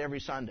have that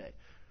every Sunday.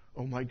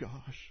 Oh my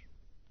gosh.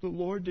 The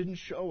Lord didn't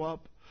show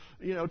up,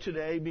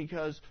 today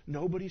because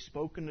nobody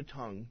spoke in a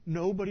tongue.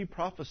 Nobody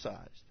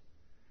prophesied.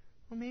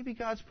 Well, maybe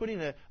God's putting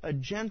a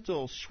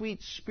gentle,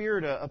 sweet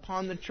spirit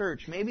upon the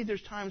church. Maybe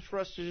there's times for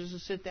us to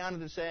just sit down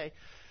and to say,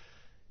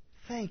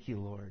 thank you,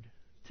 Lord.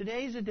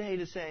 Today's a day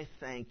to say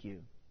thank you.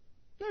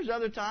 There's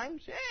other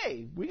times,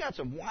 hey, we got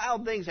some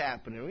wild things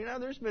happening.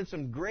 There's been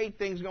some great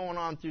things going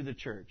on through the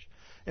church.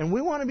 And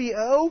we want to be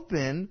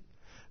open,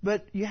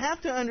 but you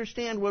have to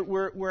understand what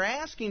we're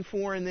asking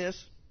for in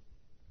this,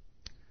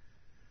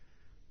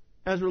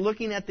 as we're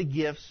looking at the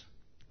gifts,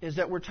 is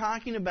that we're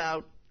talking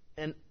about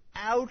an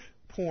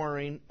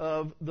outpouring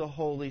of the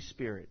Holy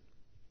Spirit.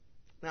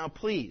 Now,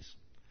 please,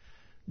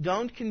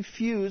 don't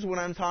confuse what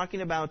I'm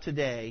talking about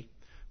today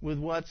with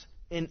what's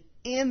an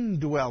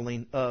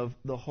indwelling of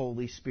the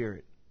Holy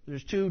Spirit.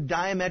 There's two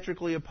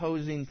diametrically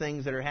opposing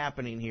things that are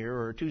happening here,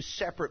 or two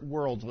separate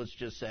worlds, let's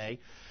just say.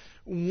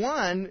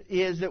 One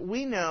is that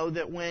we know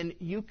that when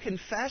you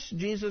confess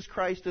Jesus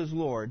Christ as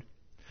Lord,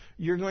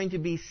 you're going to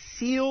be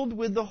sealed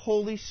with the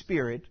Holy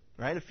Spirit,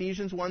 right?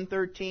 Ephesians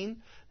 1:13,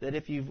 that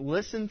if you've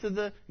listened to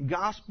the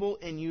gospel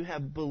and you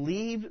have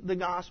believed the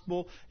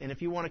gospel, and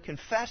if you want to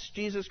confess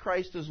Jesus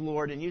Christ as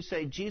Lord and you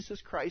say,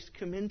 Jesus Christ,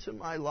 come into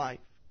my life,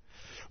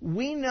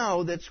 we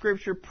know that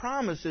Scripture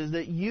promises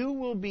that you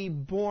will be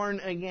born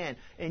again,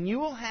 and you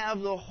will have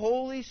the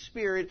Holy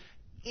Spirit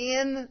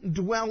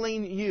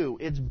indwelling you.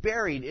 It's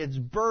buried, it's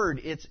bird,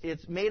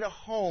 it's made a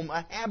home,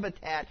 a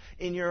habitat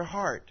in your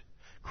heart.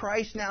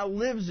 Christ now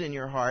lives in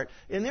your heart,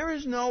 and there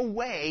is no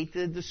way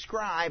to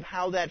describe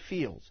how that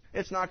feels.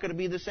 It's not going to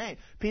be the same.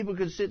 People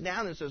could sit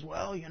down and say,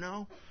 well,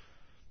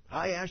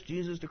 I asked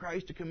Jesus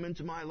Christ to come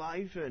into my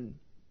life, and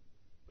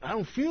I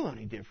don't feel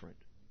any different.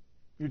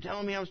 You're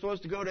telling me I'm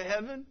supposed to go to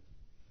heaven?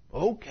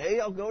 Okay,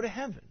 I'll go to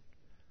heaven.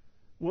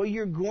 Well,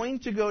 you're going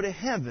to go to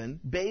heaven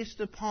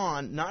based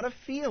upon not a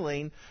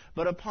feeling,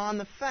 but upon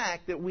the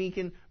fact that we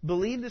can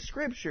believe the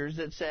Scriptures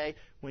that say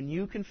when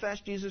you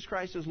confess Jesus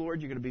Christ as Lord,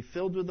 you're going to be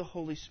filled with the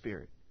Holy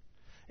Spirit.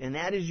 And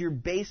that is your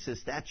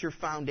basis. That's your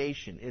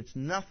foundation. It's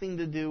nothing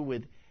to do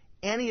with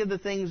any of the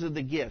things of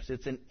the gifts.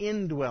 It's an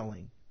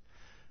indwelling.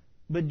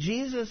 But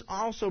Jesus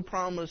also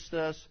promised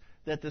us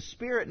that the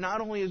Spirit not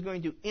only is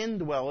going to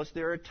indwell us,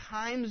 there are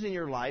times in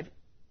your life,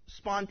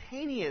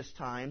 spontaneous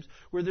times,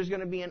 where there's going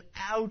to be an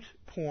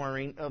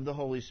outpouring of the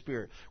Holy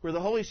Spirit, where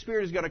the Holy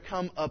Spirit is going to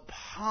come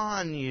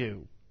upon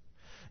you.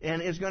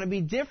 And it's going to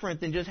be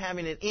different than just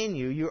having it in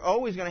you. You're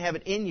always going to have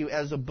it in you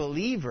as a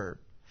believer.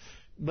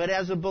 But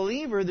as a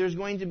believer, there's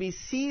going to be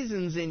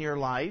seasons in your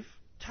life,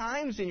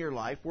 times in your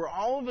life, where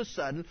all of a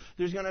sudden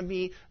there's going to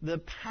be the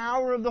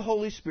power of the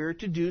Holy Spirit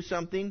to do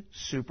something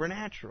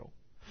supernatural.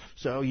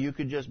 So you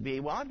could just be,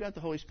 well, I've got the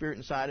Holy Spirit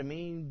inside of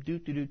me,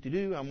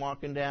 I'm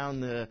walking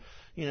down the,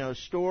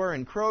 store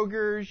in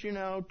Kroger's,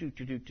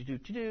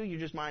 you're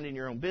just minding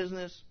your own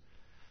business.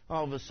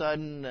 All of a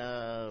sudden,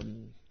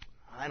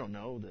 I don't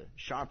know, the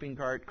shopping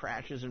cart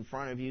crashes in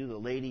front of you, the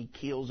lady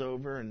keels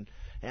over and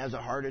has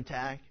a heart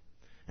attack,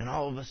 and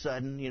all of a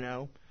sudden,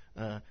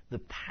 the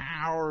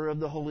power of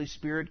the Holy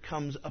Spirit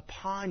comes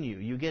upon you.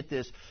 You get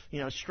this,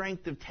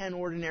 strength of 10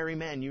 ordinary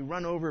men. You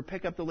run over,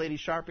 pick up the lady's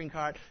shopping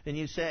cart, and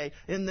you say,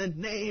 in the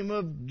name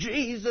of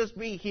Jesus,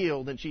 be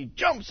healed. And she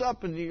jumps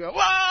up, and you go,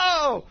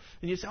 whoa!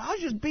 And you say, I was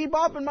just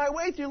bebopping my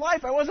way through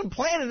life. I wasn't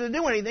planning to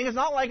do anything. It's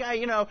not like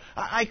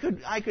I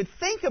could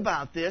think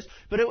about this,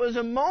 but it was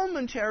a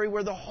momentary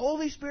where the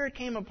Holy Spirit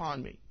came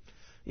upon me.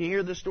 You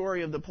hear the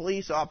story of the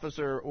police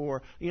officer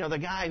or, the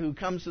guy who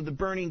comes to the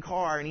burning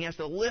car and he has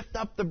to lift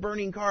up the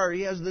burning car.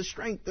 He has the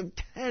strength of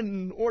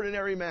 10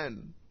 ordinary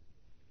men.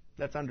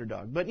 That's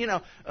underdog. But,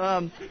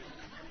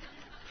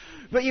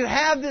 but you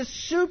have this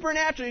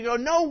supernatural. You go,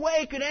 no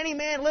way could any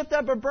man lift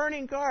up a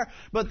burning car.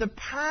 But the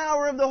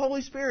power of the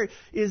Holy Spirit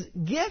is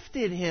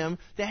gifted him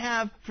to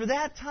have, for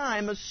that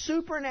time, a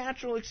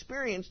supernatural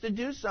experience to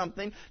do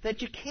something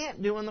that you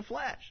can't do in the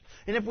flesh.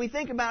 And if we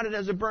think about it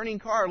as a burning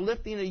car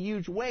lifting a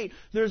huge weight,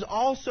 there's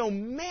also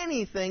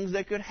many things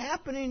that could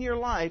happen in your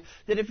life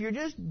that if you're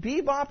just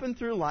bebopping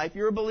through life,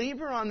 you're a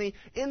believer on the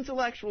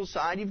intellectual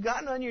side, you've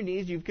gotten on your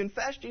knees, you've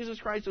confessed Jesus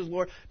Christ as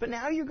Lord, but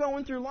now you're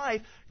going through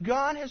life,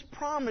 God has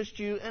promised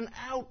you an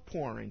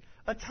outpouring,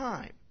 a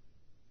time.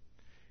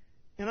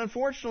 And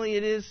unfortunately,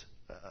 it is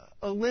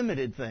a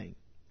limited thing.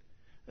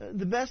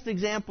 The best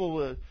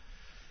example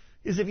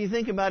is if you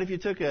think about if you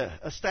took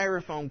a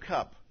styrofoam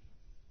cup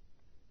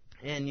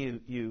and you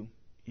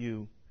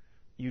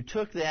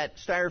took that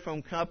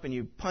styrofoam cup and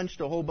you punched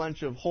a whole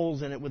bunch of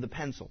holes in it with a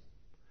pencil.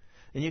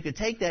 And you could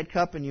take that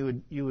cup and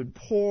you would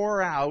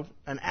pour out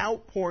an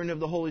outpouring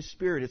of the Holy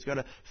Spirit. It's going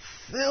to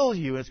fill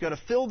you. It's going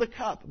to fill the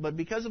cup. But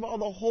because of all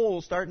the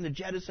holes starting to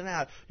jettison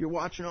out, you're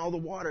watching all the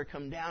water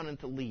come down and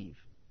to leave.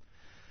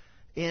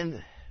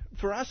 And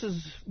for us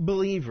as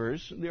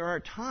believers, there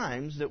are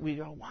times that we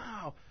go,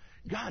 wow,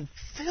 God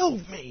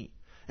filled me.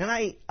 And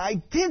I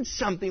did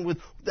something with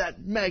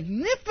that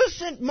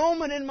magnificent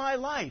moment in my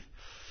life.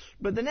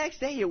 But the next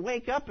day you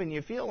wake up and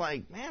you feel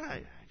like, man,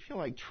 I feel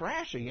like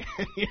trash again.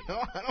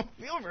 I don't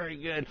feel very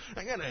good.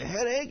 I got a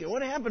headache. And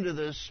what happened to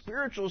the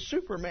spiritual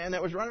Superman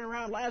that was running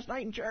around last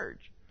night in church?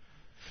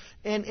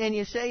 And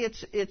you say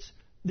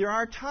there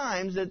are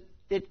times that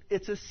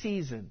It's a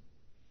season.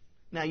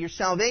 Now, your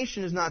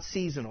salvation is not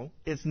seasonal.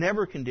 It's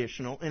never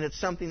conditional, and it's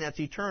something that's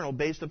eternal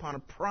based upon a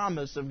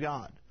promise of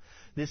God.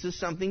 This is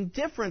something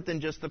different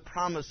than just the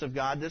promise of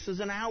God. This is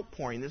an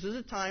outpouring. This is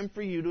a time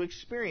for you to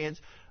experience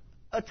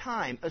a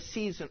time, a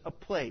season, a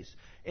place.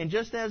 And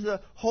just as the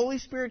Holy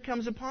Spirit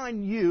comes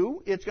upon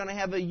you, it's going to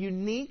have a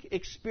unique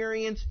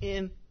experience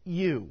in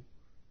you.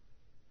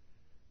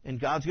 And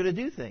God's going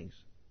to do things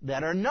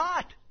that are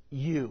not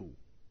you.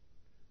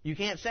 You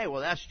can't say,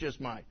 well, that's just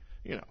my,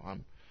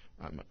 I'm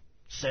a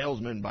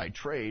salesman by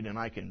trade, and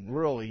I can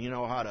really,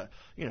 how to,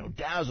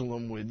 dazzle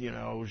them with,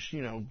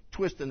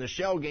 twisting the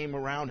shell game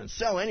around and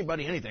sell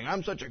anybody anything.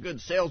 I'm such a good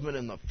salesman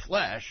in the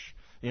flesh,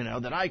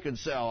 that I could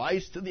sell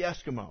ice to the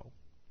Eskimo.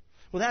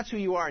 Well, that's who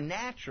you are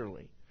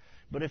naturally.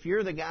 But if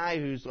you're the guy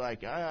who's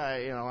like,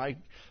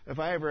 if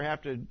I ever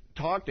have to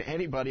talk to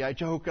anybody, I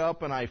choke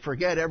up and I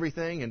forget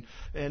everything,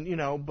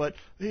 but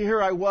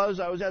here I was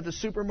at the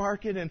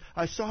supermarket and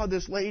I saw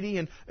this lady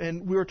and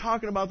we were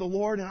talking about the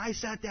Lord and I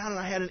sat down and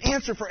I had an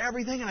answer for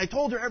everything and I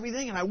told her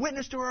everything and I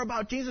witnessed to her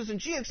about Jesus and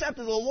she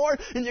accepted the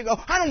Lord, and you go,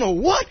 I don't know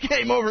what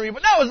came over me,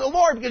 but that was the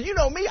Lord, because you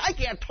know me, I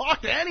can't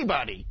talk to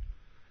anybody.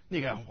 And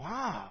you go,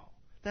 wow.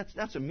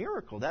 That's a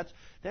miracle. That's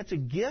a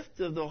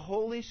gift of the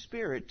Holy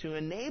Spirit to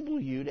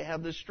enable you to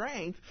have the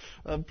strength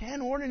of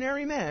 10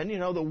 ordinary men,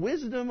 the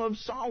wisdom of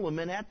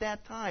Solomon at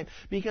that time,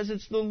 because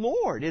it's the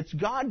Lord. It's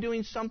God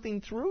doing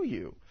something through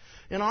you.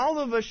 And all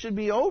of us should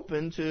be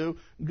open to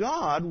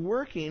God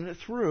working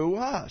through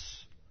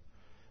us.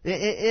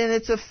 And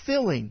it's a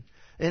filling.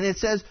 And it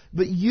says,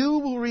 but you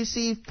will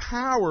receive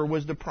power,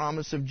 was the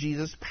promise of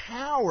Jesus.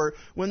 Power,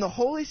 when the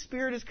Holy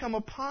Spirit has come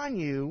upon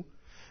you.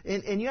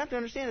 And you have to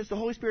understand, it's the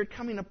Holy Spirit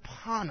coming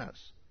upon us.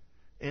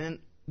 And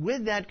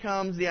with that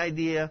comes the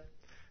idea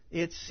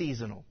it's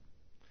seasonal.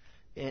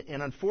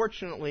 And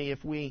unfortunately,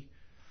 if we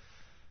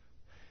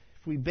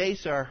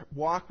base our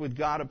walk with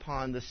God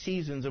upon the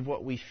seasons of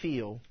what we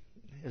feel,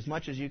 as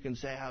much as you can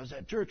say, I was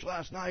at church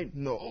last night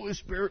and the Holy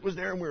Spirit was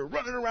there and we were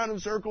running around in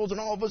circles and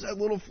all of us had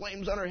little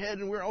flames on our head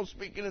and we were all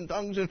speaking in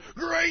tongues and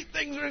great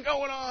things are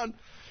going on.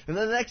 And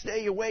then the next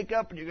day you wake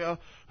up and you go,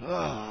 oh,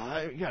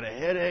 I got a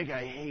headache,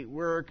 I hate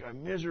work,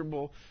 I'm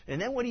miserable. And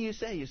then what do you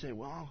say? You say,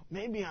 well,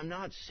 maybe I'm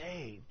not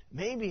saved.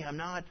 Maybe I'm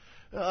not,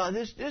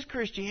 this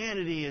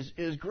Christianity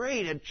is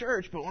great at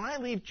church, but when I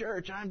leave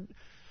church,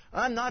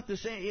 I'm not the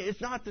same. It's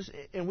not the same.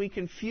 And we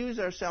confuse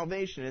our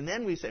salvation. And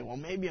then we say, well,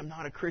 maybe I'm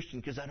not a Christian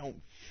because I don't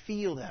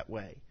feel that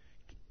way.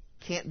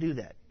 Can't do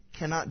that.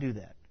 Cannot do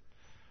that.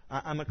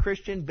 I'm a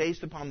Christian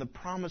based upon the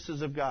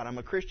promises of God. I'm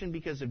a Christian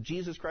because of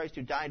Jesus Christ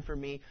who died for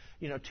me,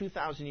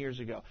 2,000 years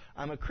ago.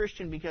 I'm a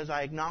Christian because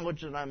I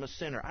acknowledge that I'm a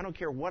sinner. I don't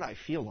care what I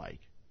feel like.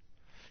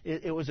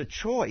 It was a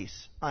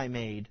choice I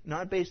made,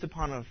 not based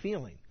upon a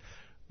feeling.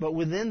 But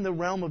within the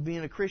realm of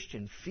being a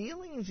Christian,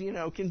 feelings,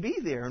 can be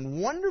there, and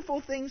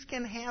wonderful things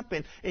can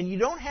happen. And you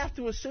don't have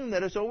to assume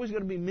that it's always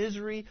going to be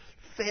misery,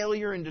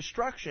 failure, and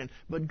destruction.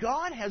 But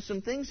God has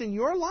some things in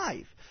your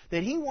life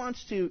that He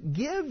wants to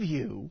give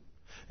you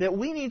that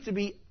we need to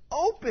be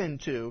open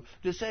to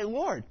say,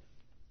 Lord,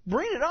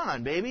 bring it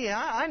on, baby.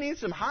 I need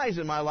some highs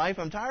in my life.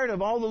 I'm tired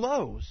of all the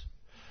lows.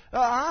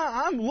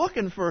 I'm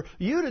looking for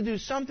you to do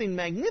something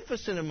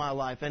magnificent in my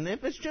life. And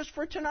if it's just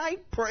for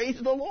tonight,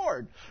 praise the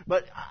Lord.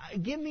 But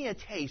give me a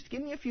taste.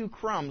 Give me a few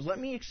crumbs. Let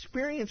me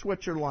experience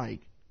what you're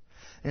like.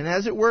 And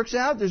as it works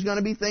out, there's going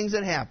to be things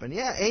that happen.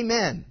 Yeah,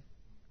 amen.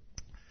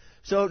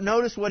 So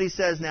notice what he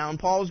says now. And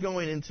Paul's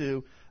going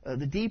into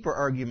the deeper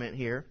argument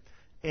here.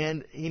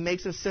 And he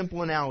makes a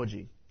simple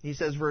analogy. He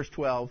says, verse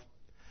 12,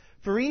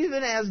 for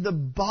even as the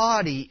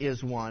body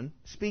is one,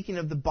 speaking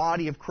of the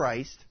body of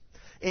Christ,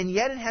 and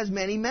yet it has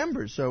many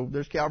members. So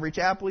there's Calvary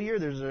Chapel here.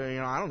 There's,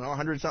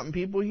 100-something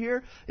people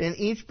here. And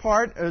each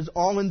part is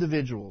all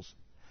individuals.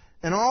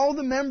 And all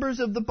the members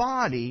of the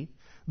body,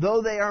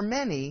 though they are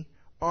many,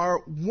 are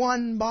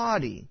one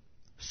body.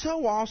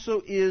 So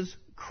also is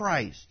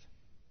Christ.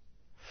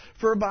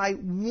 For by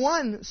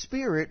one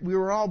Spirit we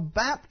were all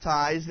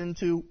baptized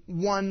into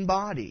one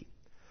body.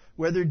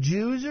 Whether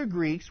Jews or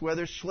Greeks,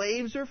 whether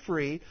slaves or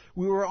free,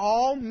 we were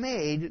all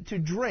made to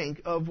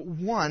drink of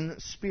one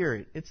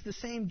Spirit. It's the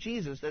same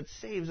Jesus that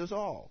saves us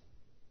all.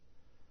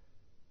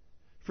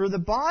 For the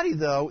body,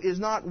 though, is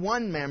not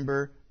one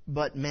member,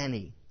 but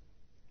many.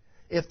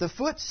 If the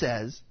foot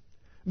says,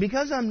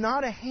 because I'm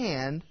not a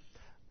hand,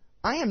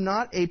 I am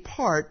not a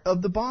part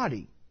of the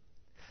body,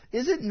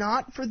 is it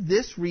not for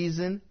this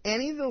reason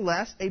any the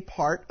less a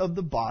part of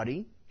the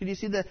body? Could you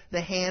see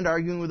the hand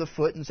arguing with the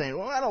foot and saying,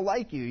 well, I don't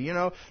like you.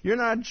 You're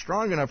not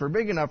strong enough or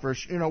big enough or,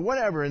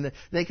 whatever. And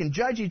they can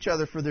judge each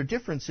other for their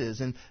differences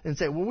and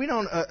say, well, we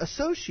don't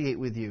associate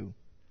with you.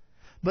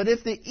 But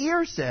if the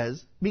ear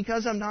says,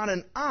 because I'm not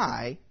an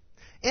eye,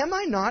 am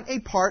I not a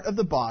part of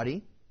the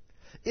body?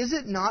 Is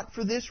it not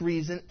for this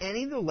reason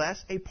any the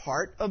less a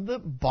part of the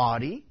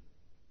body?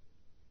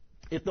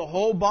 If the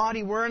whole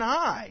body were an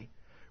eye,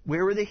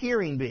 where would the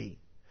hearing be?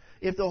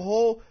 If the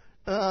whole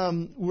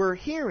were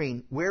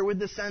hearing, where would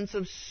the sense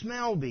of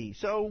smell be?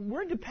 So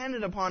we're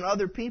dependent upon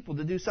other people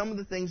to do some of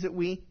the things that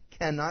we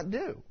cannot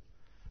do.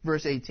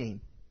 Verse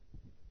 18.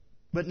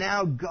 But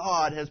now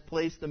God has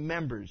placed the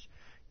members,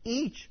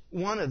 each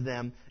one of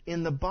them,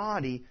 in the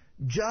body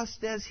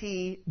just as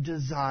He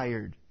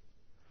desired.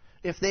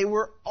 If they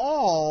were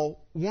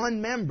all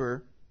one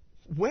member,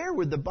 where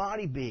would the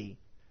body be?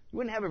 You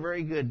wouldn't have a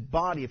very good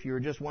body if you were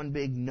just one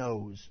big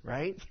nose,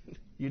 right?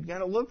 You'd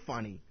kind of look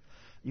funny.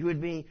 You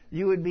would be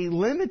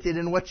limited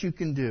in what you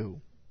can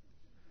do.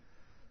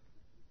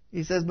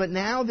 He says, but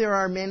now there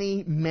are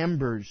many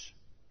members,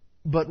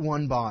 but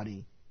one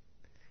body.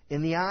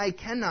 And the eye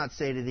cannot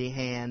say to the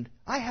hand,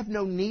 I have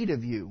no need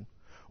of you.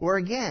 Or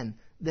again,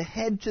 the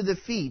head to the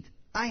feet,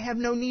 I have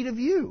no need of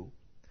you.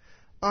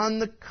 On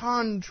the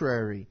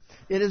contrary,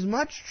 it is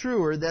much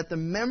truer that the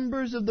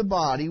members of the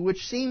body,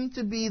 which seem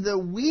to be the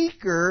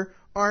weaker,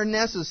 are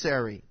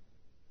necessary.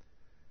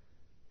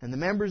 And the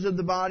members of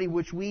the body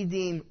which we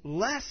deem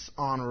less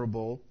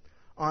honorable,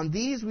 on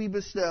these we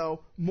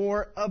bestow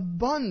more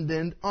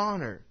abundant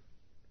honor.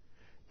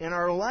 And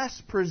our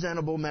less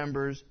presentable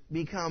members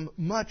become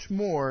much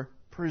more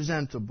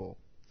presentable.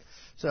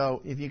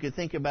 So if you could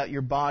think about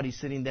your body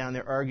sitting down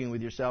there arguing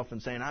with yourself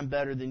and saying, I'm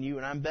better than you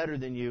and I'm better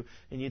than you,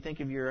 and you think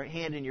of your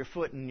hand and your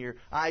foot and your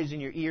eyes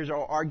and your ears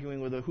all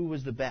arguing with who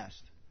was the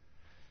best.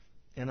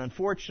 And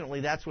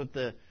unfortunately, that's what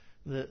the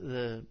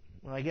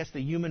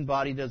human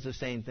body does the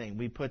same thing.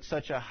 We put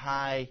such a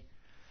high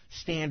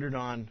standard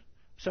on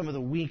some of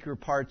the weaker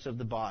parts of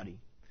the body.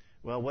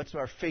 Well, what's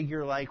our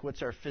figure like?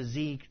 What's our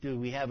physique? Do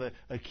we have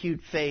a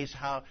cute face?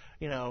 How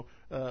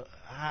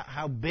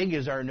big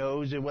is our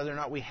nose, and whether or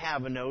not we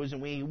have a nose?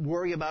 And we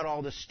worry about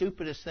all the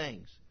stupidest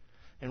things.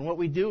 And what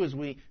we do is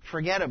we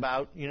forget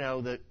about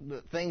the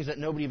things that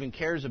nobody even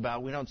cares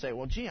about. We don't say,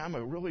 well, gee, I'm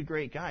a really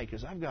great guy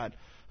because I've got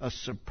a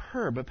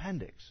superb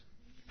appendix.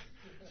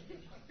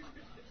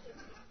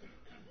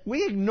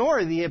 We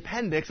ignore the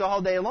appendix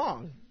all day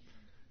long.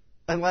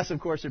 Unless, of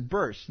course, it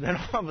bursts. Then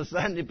all of a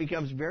sudden it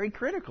becomes very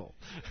critical.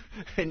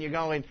 And you're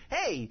going,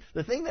 hey,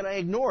 the thing that I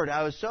ignored,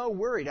 I was so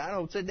worried. I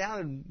don't sit down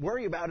and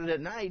worry about it at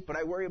night, but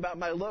I worry about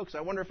my looks.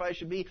 I wonder if I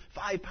should be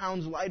 5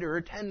 pounds lighter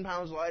or 10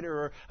 pounds lighter,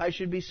 or I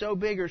should be so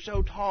big or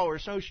so tall or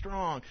so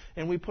strong.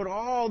 And we put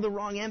all the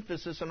wrong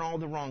emphasis on all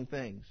the wrong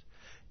things.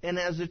 And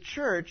as a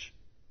church,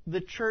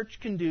 the church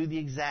can do the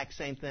exact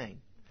same thing.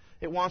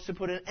 It wants to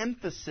put an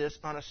emphasis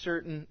on a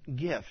certain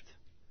gift.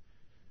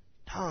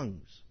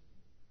 Tongues.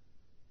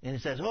 And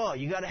it says, oh,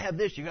 you got to have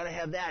this, you got to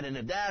have that, and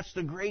if that's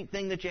the great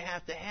thing that you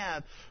have to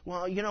have,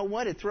 well, you know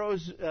what? It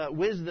throws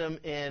wisdom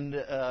and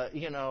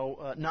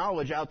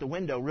knowledge out the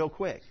window real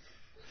quick.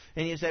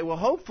 And you say, well,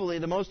 hopefully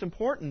the most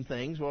important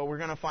things, well, we're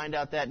going to find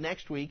out that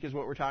next week is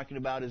what we're talking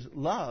about is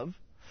love.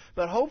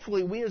 But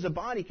hopefully we as a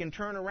body can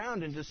turn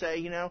around and to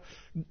say,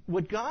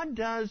 what God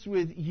does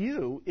with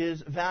you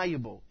is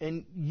valuable.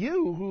 And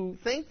you who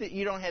think that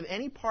you don't have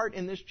any part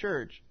in this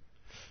church,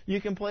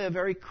 you can play a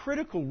very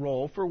critical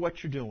role for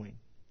what you're doing.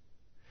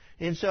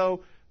 And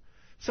so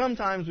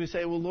sometimes we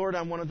say, well, Lord,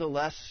 I'm one of the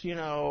less,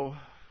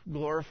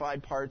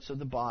 glorified parts of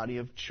the body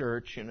of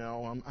church.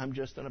 I'm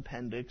just an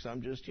appendix.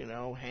 I'm just,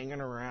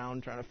 hanging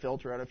around trying to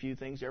filter out a few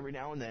things every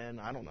now and then.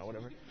 I don't know,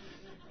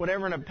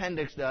 whatever an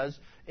appendix does.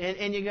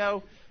 And you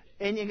go,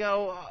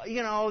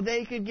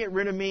 they could get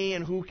rid of me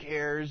and who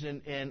cares,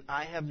 and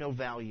I have no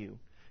value.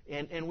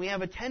 And we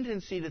have a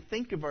tendency to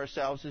think of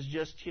ourselves as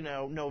just,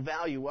 no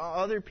value. Well,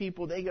 other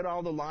people, they get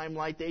all the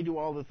limelight. They do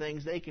all the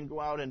things. They can go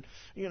out and,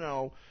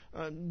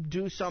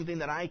 do something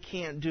that I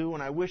can't do,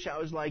 and I wish I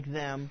was like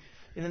them.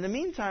 And in the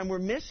meantime, we're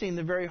missing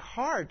the very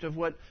heart of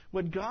what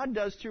God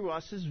does through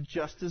us is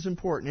just as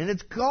important. And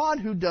it's God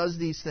who does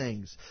these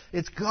things.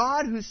 It's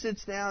God who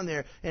sits down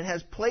there and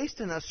has placed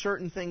in us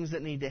certain things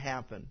that need to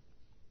happen.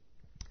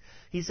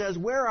 He says,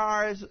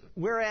 whereas,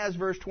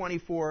 verse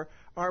 24,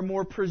 our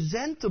more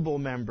presentable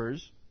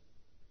members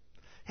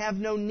have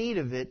no need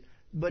of it,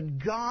 but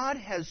God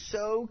has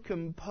so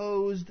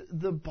composed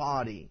the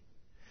body,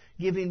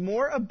 giving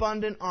more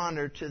abundant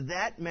honor to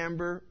that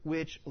member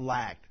which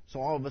lacked.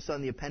 So all of a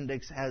sudden the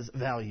appendix has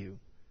value.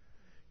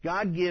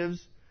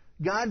 God's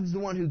the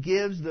one who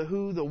gives the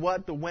who, the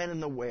what, the when,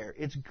 and the where.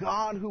 It's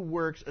God who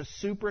works a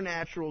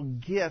supernatural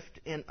gift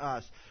in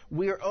us.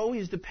 We are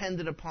always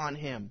dependent upon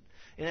Him.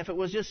 And if it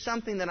was just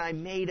something that I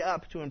made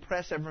up to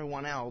impress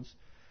everyone else,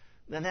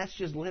 then that's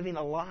just living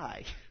a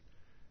lie.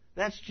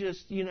 That's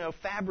just,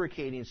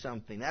 fabricating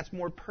something. That's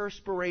more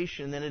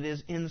perspiration than it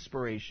is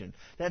inspiration.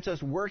 That's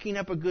us working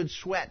up a good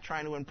sweat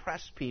trying to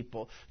impress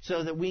people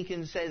so that we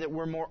can say that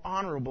we're more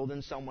honorable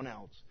than someone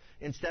else,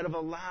 instead of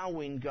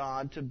allowing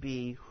God to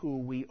be who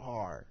we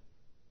are.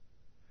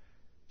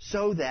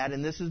 So that,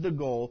 and this is the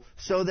goal,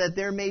 so that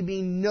there may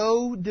be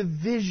no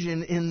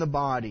division in the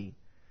body.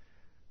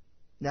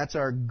 That's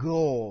our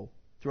goal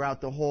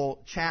throughout the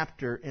whole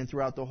chapter and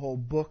throughout the whole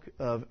book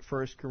of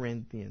 1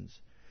 Corinthians.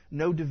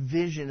 No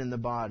division in the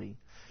body,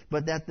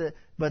 but that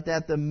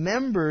the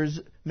members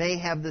may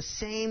have the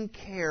same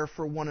care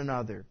for one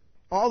another.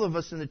 All of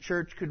us in the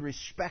church could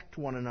respect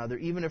one another,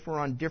 even if we're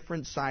on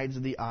different sides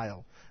of the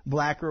aisle.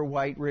 Black or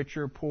white, rich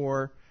or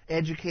poor,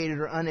 educated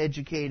or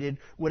uneducated,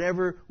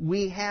 whatever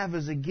we have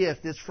as a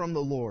gift is from the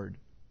Lord.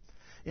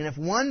 And if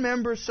one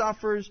member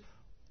suffers,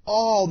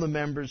 all the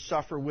members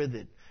suffer with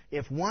it.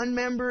 If one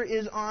member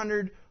is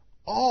honored,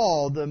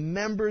 all the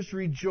members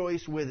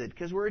rejoice with it.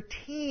 Because we're a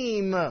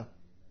team.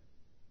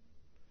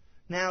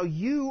 Now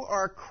you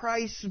are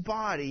Christ's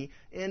body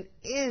and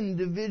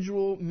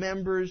individual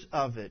members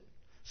of it.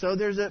 So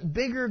there's a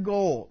bigger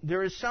goal.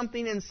 There is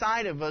something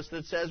inside of us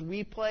that says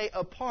we play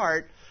a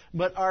part,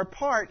 but our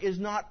part is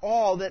not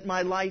all that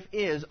my life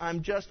is.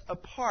 I'm just a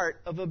part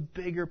of a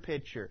bigger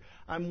picture.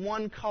 I'm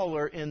one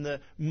color in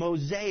the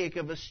mosaic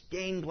of a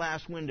stained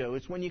glass window.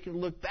 It's when you can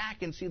look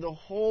back and see the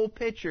whole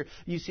picture.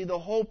 You see the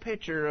whole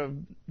picture of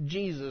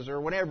Jesus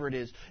or whatever it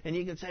is, and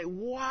you can say,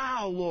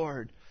 wow,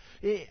 Lord,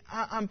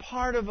 I'm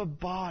part of a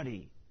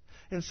body.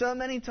 And so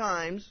many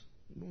times,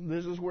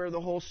 this is where the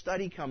whole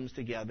study comes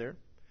together,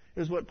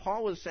 is what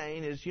Paul was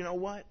saying is, you know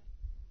what?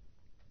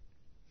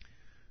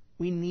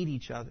 We need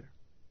each other.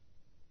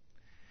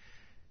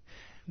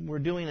 We're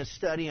doing a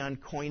study on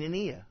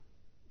koinonia.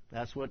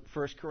 That's what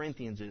 1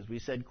 Corinthians is. We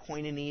said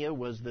koinonia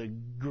was the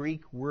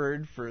Greek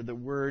word for the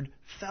word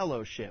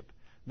fellowship,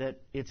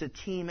 that it's a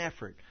team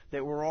effort,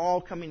 that we're all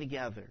coming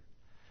together.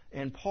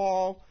 And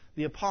Paul,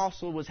 the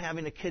apostle, was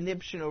having a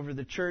conniption over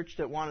the church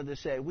that wanted to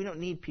say, we don't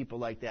need people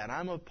like that.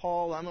 I'm of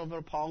Paul, I'm of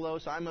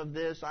Apollos, I'm of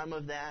this, I'm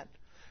of that.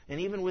 And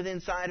even within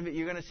inside of it,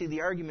 you're going to see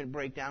the argument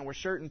break down where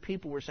certain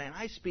people were saying,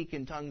 I speak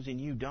in tongues and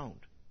you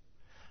don't.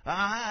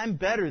 I'm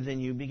better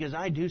than you because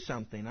I do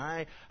something.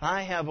 I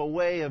have a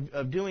way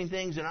of doing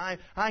things, and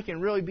I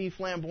can really be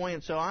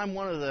flamboyant, so I'm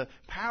one of the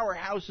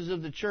powerhouses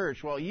of the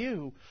church. Well,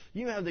 you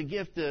have the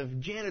gift of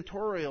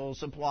janitorial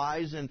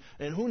supplies, and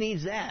who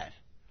needs that?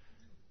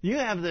 You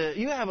have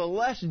a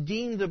less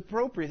deemed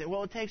appropriate thing.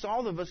 Well, it takes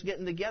all of us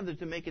getting together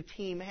to make a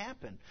team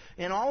happen.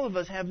 And all of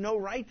us have no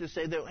right to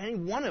say that any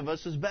one of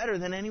us is better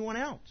than anyone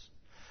else.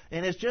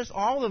 And it's just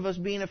all of us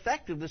being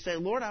effective to say,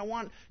 Lord, I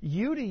want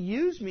you to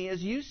use me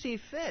as you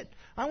see fit.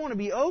 I want to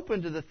be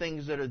open to the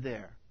things that are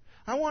there.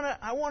 I want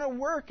to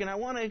work and I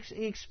want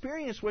to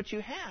experience what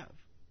you have.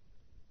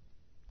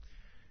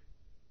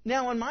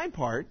 Now, on my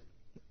part,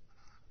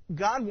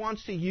 God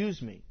wants to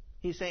use me.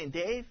 He's saying,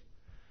 Dave,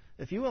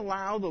 if you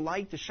allow the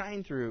light to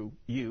shine through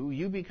you,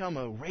 you become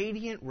a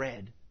radiant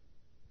red.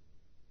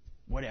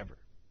 Whatever.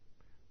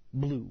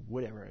 Blue,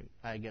 whatever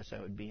I guess I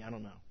would be. I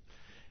don't know.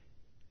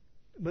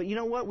 But you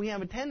know what we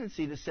have a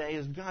tendency to say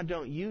is, God,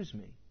 don't use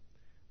me.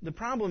 The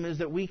problem is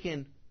that we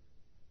can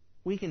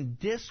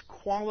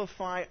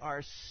disqualify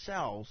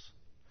ourselves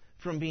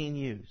from being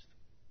used.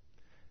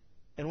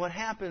 And what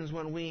happens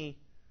when we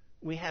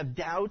have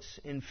doubts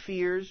and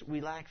fears, we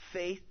lack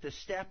faith to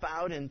step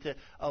out and to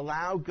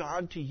allow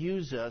God to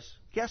use us,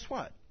 guess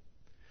what?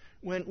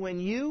 When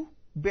you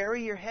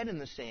bury your head in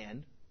the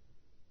sand,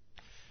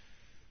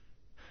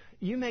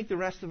 you make the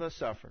rest of us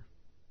suffer.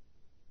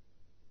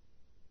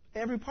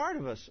 Every part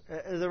of us,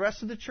 the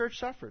rest of the church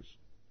suffers.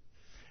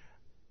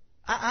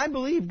 I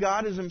believe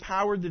God has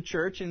empowered the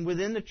church, and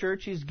within the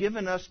church He's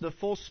given us the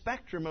full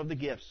spectrum of the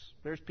gifts.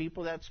 There's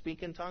people that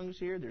speak in tongues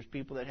here. There's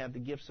people that have the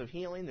gifts of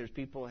healing. There's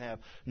people that have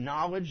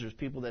knowledge. There's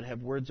people that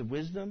have words of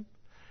wisdom.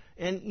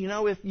 And, you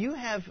know, if you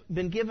have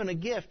been given a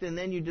gift and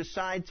then you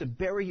decide to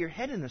bury your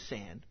head in the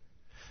sand,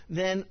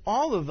 then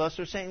all of us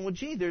are saying, well,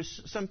 gee,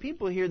 there's some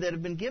people here that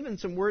have been given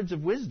some words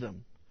of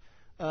wisdom.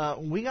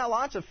 We got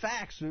lots of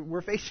facts.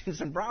 We're facing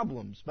some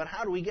problems. But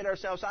how do we get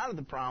ourselves out of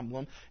the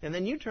problem? And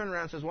then you turn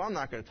around and says, well, I'm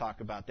not going to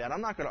talk about that. I'm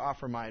not going to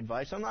offer my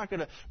advice. I'm not going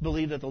to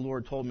believe that the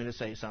Lord told me to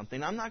say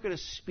something. I'm not going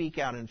to speak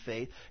out in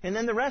faith. And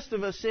then the rest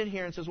of us sit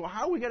here and says, well,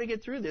 how are we going to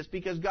get through this?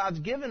 Because God's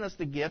given us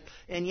the gift,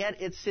 and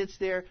yet it sits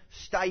there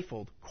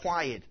stifled,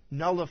 quiet,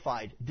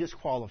 nullified,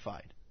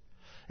 disqualified.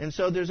 And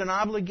so there's an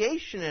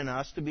obligation in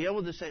us to be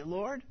able to say,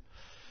 Lord,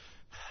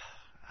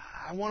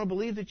 I want to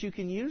believe that you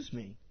can use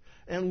me.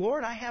 And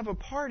Lord, I have a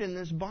part in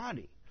this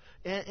body.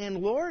 And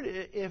Lord,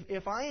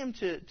 if I am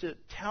to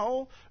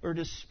tell or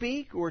to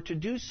speak or to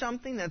do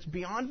something that's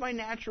beyond my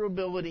natural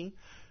ability,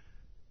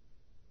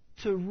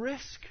 to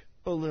risk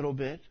a little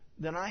bit,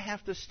 then I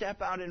have to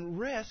step out and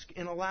risk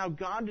and allow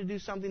God to do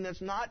something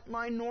that's not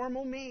my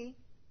normal me.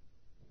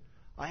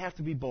 I have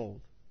to be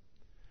bold.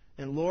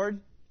 And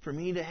Lord, for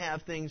me to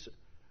have things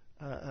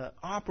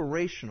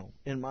operational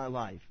in my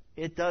life,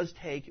 it does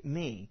take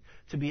me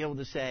to be able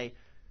to say,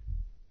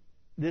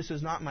 this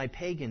is not my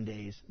pagan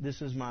days. This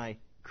is my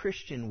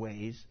Christian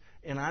ways.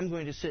 And I'm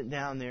going to sit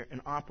down there and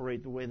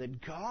operate the way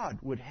that God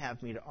would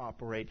have me to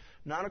operate,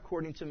 not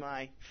according to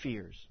my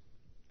fears.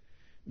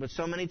 But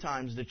so many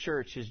times the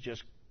church is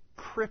just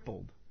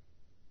crippled.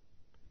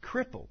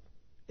 Crippled.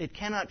 It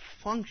cannot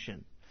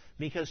function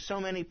because so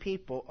many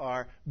people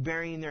are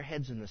burying their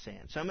heads in the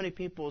sand. So many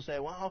people say,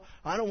 well,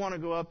 I don't want to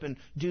go up and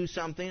do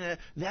something.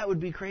 That would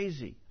be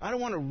crazy. I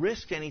don't want to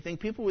risk anything.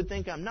 People would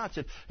think I'm nuts.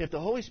 If the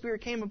Holy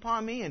Spirit came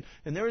upon me and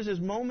there was this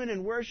moment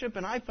in worship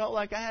and I felt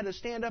like I had to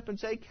stand up and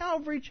say,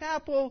 Calvary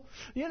Chapel,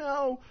 you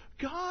know,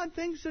 God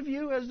thinks of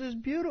you as this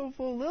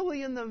beautiful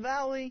lily in the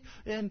valley,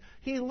 and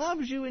He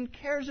loves you and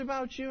cares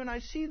about you, and I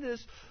see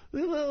this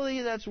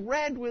lily that's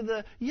red with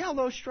a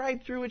yellow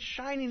stripe through it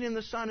shining in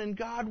the sun, and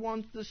God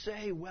wants to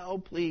say, well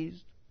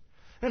pleased.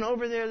 And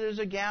over there's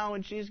a gal,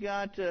 and she's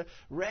got a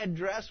red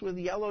dress with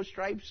yellow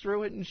stripes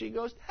through it, and she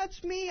goes,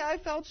 that's me. I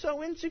felt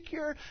so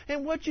insecure,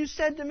 and what you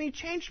said to me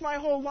changed my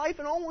whole life,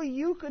 and only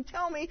you could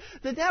tell me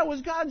that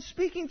was God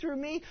speaking through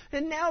me,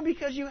 and now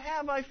because you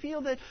have, I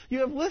feel that you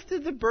have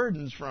lifted the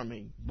burdens from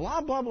me.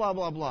 Blah, blah, blah,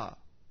 blah, blah.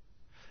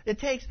 It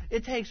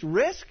takes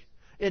risk.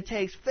 It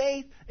takes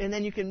faith, and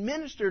then you can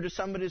minister to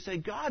somebody and say,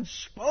 God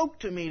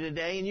spoke to me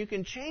today, and you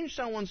can change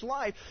someone's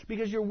life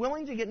because you're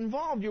willing to get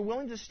involved. You're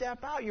willing to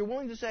step out. You're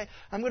willing to say,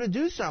 I'm going to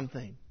do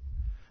something.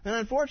 And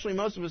unfortunately,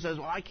 most of us says,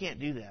 well, I can't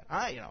do that.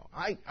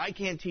 I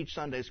can't teach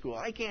Sunday school.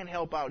 I can't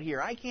help out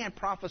here. I can't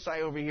prophesy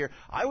over here.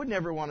 I would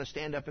never want to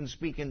stand up and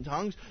speak in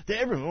tongues.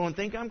 Everyone would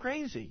think I'm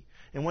crazy.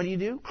 And what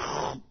do?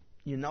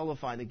 You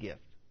nullify the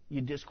gift.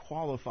 You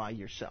disqualify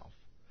yourself.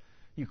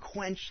 You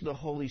quench the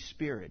Holy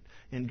Spirit.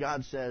 And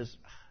God says,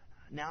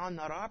 now I'm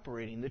not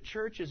operating. The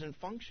church isn't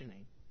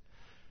functioning.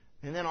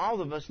 And then all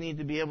of us need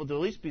to be able to at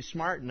least be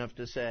smart enough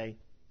to say,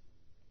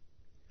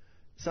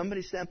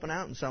 somebody's stepping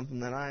out in something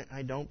that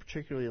I don't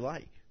particularly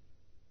like.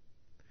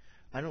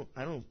 I don't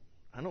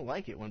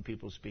like it when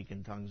people speak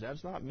in tongues.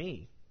 That's not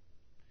me.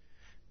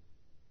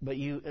 But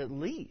you at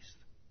least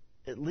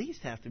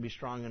have to be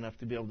strong enough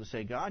to be able to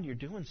say, God, you're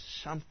doing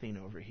something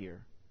over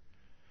here.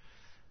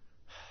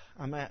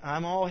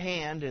 I'm all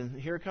hand, and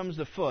here comes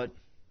the foot,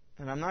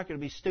 and I'm not going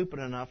to be stupid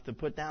enough to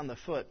put down the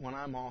foot when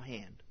I'm all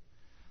hand.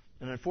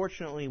 And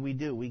unfortunately, we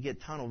do. We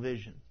get tunnel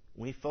vision.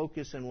 We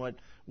focus on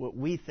what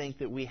we think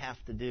that we have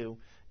to do,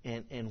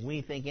 and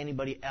we think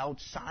anybody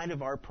outside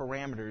of our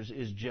parameters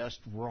is just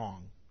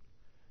wrong.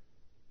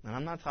 And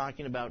I'm not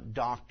talking about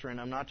doctrine.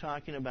 I'm not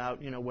talking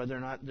about whether or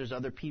not there's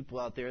other people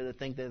out there that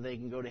think that they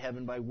can go to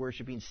heaven by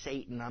worshiping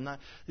Satan.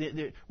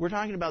 We're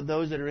talking about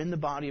those that are in the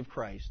body of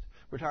Christ.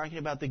 We're talking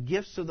about the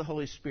gifts of the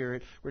Holy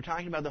Spirit. We're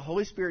talking about the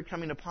Holy Spirit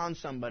coming upon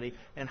somebody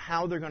and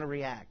how they're going to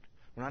react.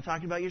 We're not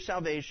talking about your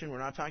salvation. We're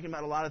not talking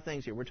about a lot of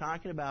things here. We're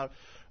talking about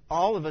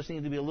all of us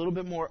need to be a little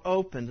bit more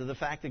open to the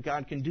fact that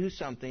God can do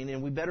something,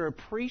 and we better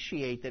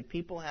appreciate that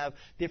people have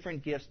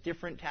different gifts,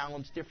 different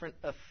talents, different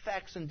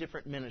effects, and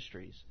different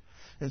ministries.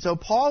 And so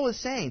Paul is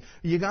saying,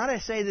 you got to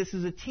say this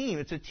is a team.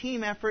 It's a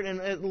team effort, and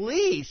at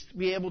least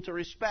be able to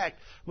respect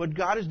what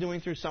God is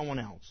doing through someone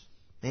else.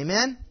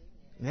 Amen?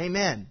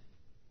 Amen.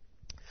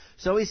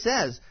 So he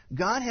says,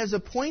 God has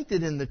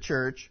appointed in the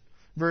church,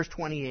 verse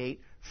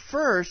 28,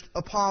 first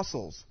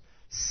apostles,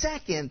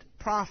 second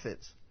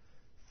prophets,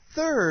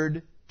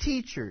 third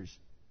teachers,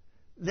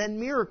 then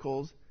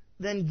miracles,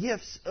 then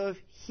gifts of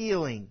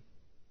healing,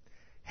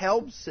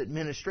 helps,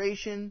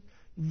 administration,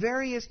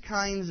 various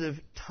kinds of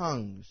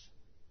tongues.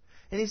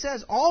 And he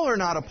says, all are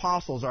not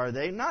apostles, are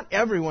they? Not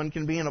everyone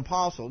can be an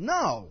apostle.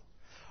 No.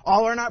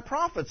 All are not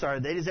prophets,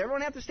 are they? Does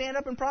everyone have to stand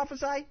up and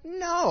prophesy?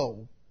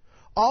 No.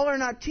 All are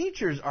not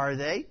teachers, are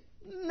they?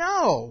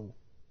 No.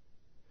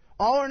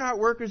 All are not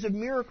workers of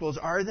miracles,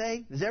 are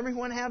they? Does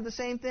everyone have the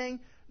same thing?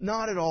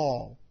 Not at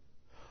all.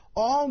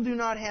 All do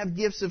not have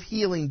gifts of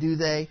healing, do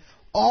they?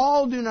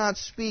 All do not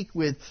speak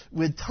with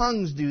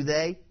tongues, do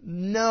they?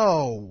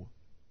 No.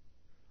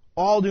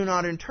 All do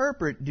not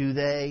interpret, do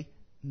they?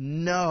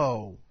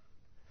 No.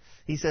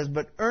 He says,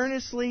 but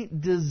earnestly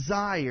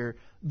desire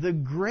the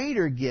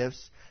greater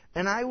gifts,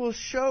 and I will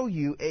show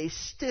you a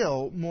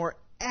still more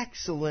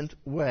excellent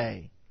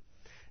way.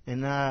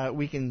 And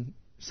we can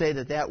say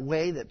that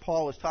way that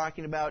Paul is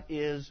talking about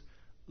is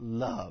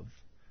love.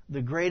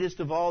 The greatest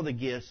of all the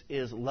gifts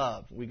is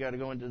love. We've got to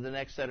go into the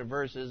next set of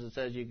verses. It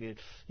says you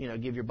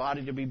could, give your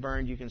body to be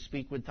burned. You can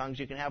speak with tongues.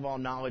 You can have all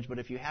knowledge. But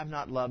if you have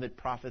not love, it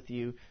profiteth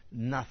you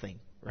nothing.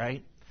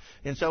 Right?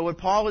 And so what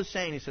Paul is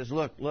saying, he says,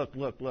 look.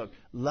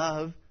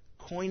 Love,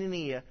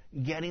 koinonia,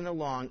 getting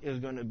along is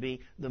going to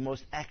be the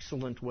most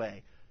excellent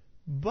way.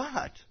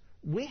 But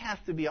we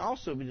have to be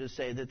also to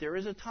say that there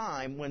is a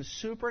time when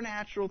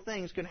supernatural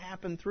things can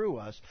happen through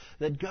us,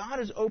 that God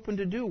is open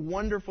to do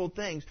wonderful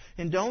things,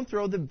 and don't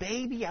throw the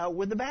baby out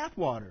with the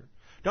bathwater.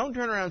 Don't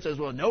turn around and say,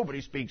 well,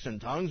 nobody speaks in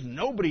tongues,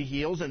 nobody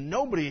heals, and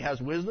nobody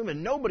has wisdom,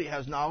 and nobody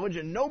has knowledge,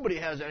 and nobody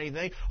has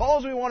anything.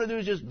 All we want to do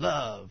is just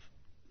love.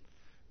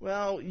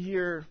 Well,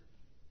 you're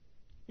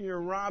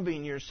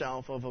robbing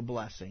yourself of a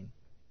blessing.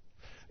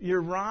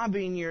 You're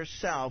robbing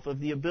yourself of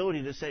the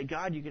ability to say,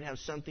 God, you can have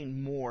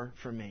something more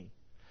for me.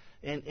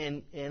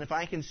 And if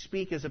I can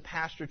speak as a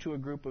pastor to a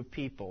group of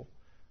people,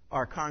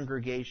 our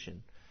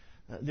congregation,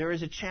 there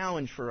is a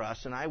challenge for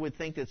us. And I would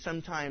think that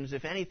sometimes,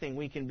 if anything,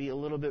 we can be a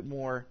little bit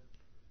more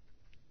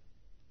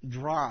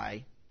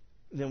dry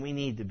than we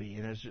need to be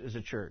as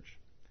a church.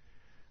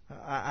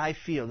 I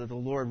feel that the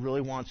Lord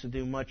really wants to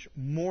do much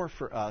more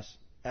for us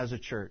as a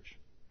church.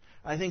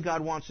 I think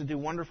God wants to do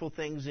wonderful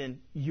things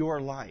in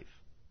your life.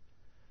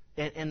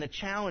 And the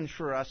challenge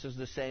for us is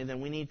to say that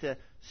we need to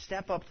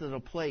step up to the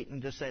plate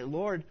and to say,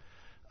 Lord,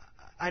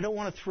 I don't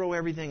want to throw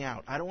everything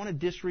out. I don't want to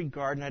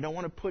disregard, and I don't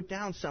want to put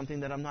down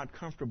something that I'm not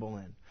comfortable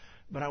in.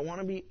 But I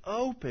want to be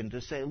open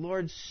to say,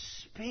 Lord,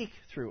 speak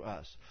through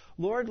us.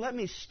 Lord, let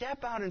me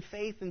step out in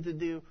faith and to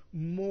do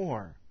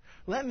more.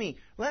 Let me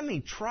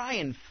try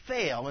and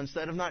fail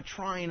instead of not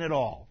trying at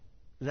all.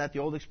 Is that the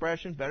old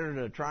expression? Better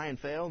to try and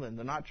fail than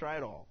to not try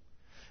at all.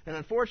 And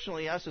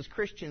unfortunately, us as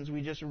Christians,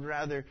 we just would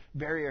rather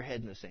bury our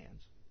head in the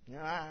sands.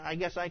 I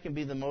guess I can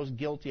be the most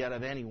guilty out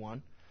of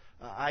anyone.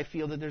 I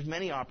feel that there's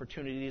many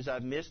opportunities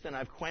I've missed, and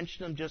I've quenched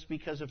them just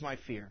because of my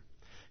fear.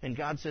 And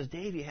God says,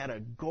 Dave, you had a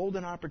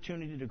golden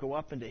opportunity to go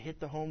up and to hit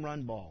the home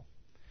run ball,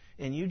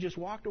 and you just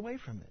walked away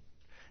from it.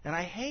 And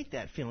I hate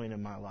that feeling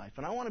in my life.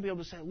 And I want to be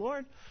able to say,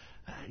 Lord,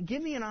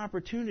 give me an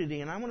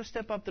opportunity, and I want to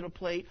step up to the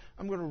plate.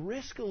 I'm going to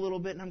risk a little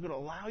bit, and I'm going to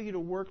allow you to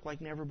work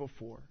like never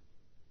before.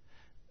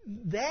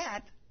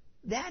 That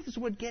is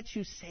what gets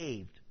you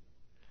saved.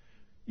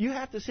 You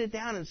have to sit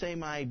down and say,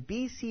 my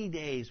BC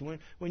days,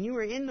 when you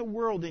were in the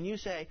world and you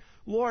say,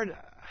 Lord,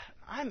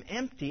 I'm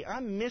empty,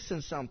 I'm missing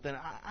something,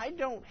 I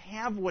don't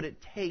have what it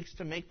takes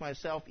to make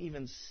myself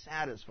even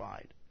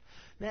satisfied.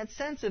 That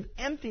sense of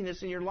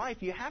emptiness in your life,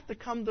 you have to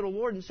come to the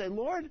Lord and say,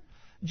 Lord,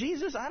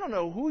 Jesus, I don't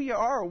know who you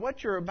are or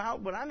what you're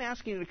about, but I'm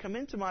asking you to come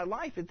into my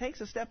life. It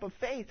takes a step of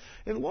faith.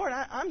 And Lord,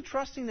 I'm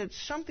trusting that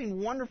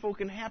something wonderful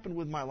can happen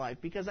with my life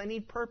because I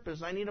need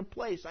purpose. I need a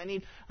place. I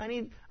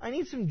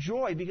need some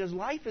joy because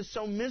life is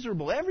so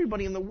miserable.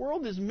 Everybody in the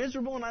world is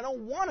miserable, and I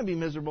don't want to be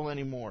miserable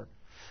anymore.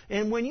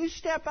 And when you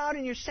step out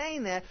and you're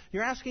saying that,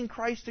 you're asking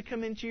Christ to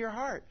come into your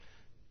heart.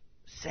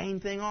 Same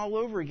thing all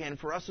over again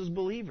for us as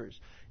believers.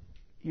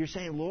 You're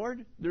saying,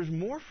 Lord, there's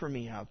more for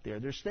me out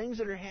there. There's things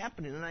that are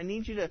happening, and I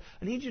need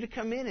you to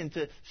come in and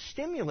to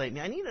stimulate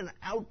me. I need an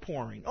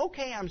outpouring.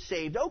 Okay, I'm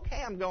saved.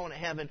 Okay, I'm going to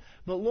heaven.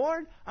 But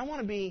Lord, I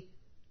want to be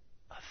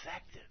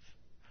effective.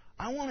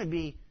 I want to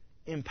be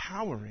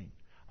empowering.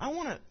 I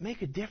want to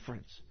make a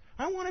difference.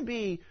 I want to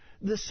be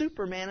the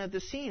Superman at the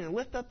scene and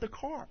lift up the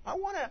car. I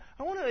want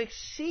to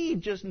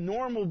exceed just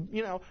normal,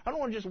 I don't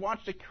want to just watch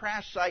the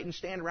crash site and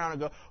stand around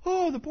and go,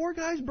 oh, the poor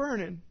guy's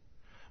burning.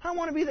 I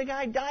want to be the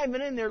guy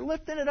diving in there,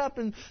 lifting it up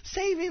and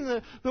saving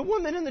the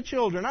women and the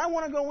children. I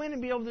want to go in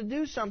and be able to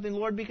do something,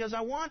 Lord, because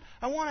I want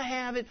to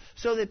have it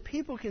so that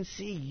people can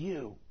see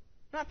you.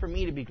 Not for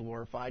me to be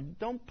glorified.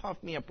 Don't puff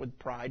me up with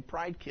pride.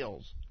 Pride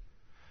kills.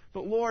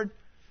 But Lord,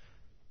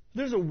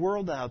 there's a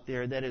world out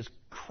there that is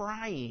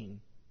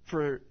crying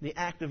for the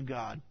act of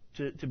God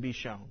to be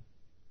shown.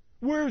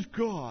 Where's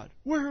God?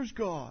 Where's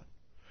God?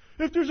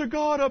 If there's a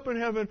God up in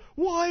heaven,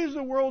 why is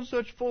the world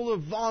such full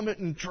of vomit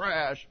and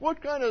trash?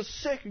 What kind of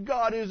sick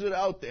God is it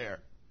out there?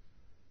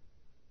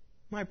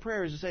 My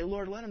prayer is to say,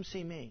 Lord, let him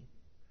see me.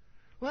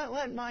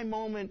 Let my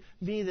moment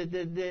be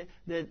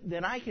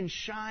that I can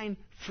shine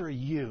for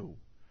you.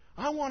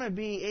 I want to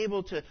be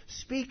able to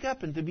speak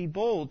up and to be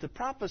bold, to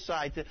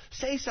prophesy, to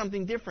say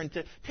something different,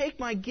 to take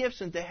my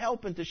gifts and to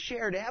help and to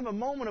share, to have a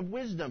moment of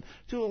wisdom,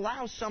 to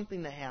allow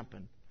something to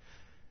happen.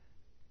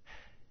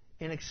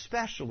 And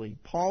especially,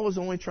 Paul was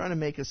only trying to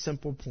make a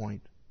simple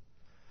point.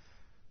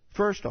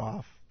 First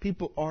off,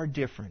 people are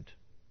different.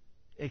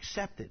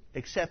 Accept it.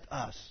 Accept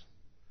us.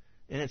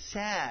 And it's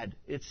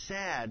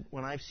sad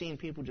when I've seen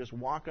people just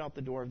walk out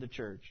the door of the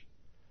church.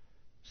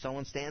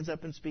 Someone stands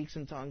up and speaks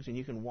in tongues, and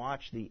you can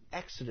watch the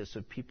exodus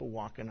of people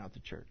walking out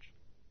the church.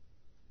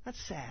 That's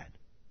sad.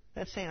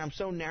 That's saying I'm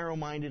so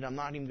narrow-minded, I'm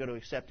not even going to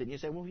accept it. And you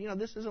say, well,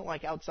 this isn't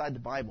like outside the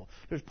Bible.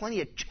 There's plenty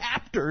of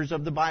chapters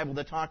of the Bible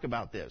that talk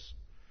about this.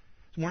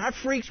 We're not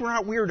freaks, we're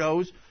not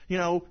weirdos.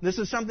 This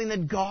is something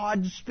that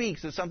God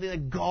speaks. It's something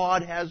that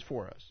God has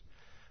for us.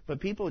 But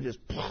people just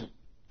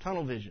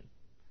tunnel vision.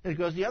 And it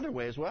goes the other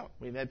way as well.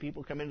 We've had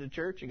people come into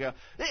church and go,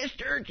 this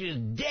church is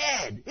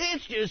dead.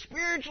 It's just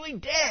spiritually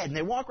dead. And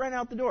they walk right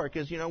out the door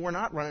because, we're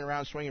not running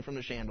around swinging from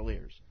the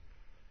chandeliers.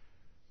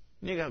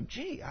 And you go,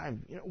 gee,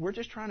 we're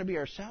just trying to be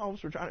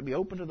ourselves. We're trying to be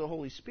open to the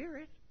Holy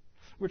Spirit.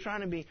 We're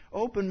trying to be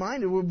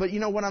open-minded. But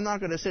you know what? I'm not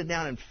going to sit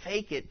down and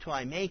fake it till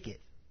I make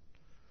it.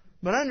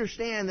 But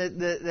understand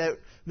that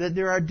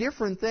there are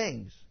different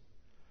things.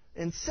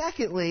 And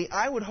secondly,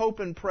 I would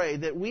hope and pray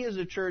that we as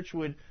a church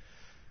would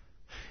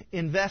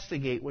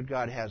investigate what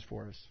God has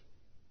for us.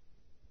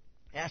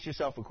 Ask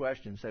yourself a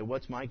question. Say,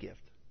 what's my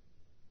gift?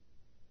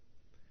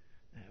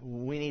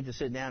 We need to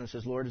sit down and say,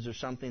 Lord, is there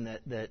something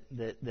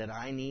that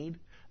I need,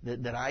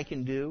 that I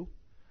can do?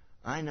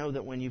 I know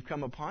that when you've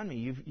come upon me,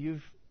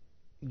 you've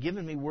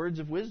given me words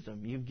of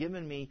wisdom. You've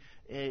given me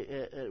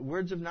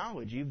words of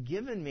knowledge. You've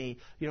given me,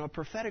 a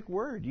prophetic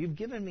word. You've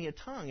given me a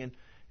tongue,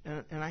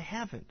 and I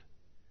haven't.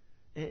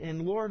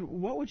 And Lord,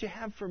 what would you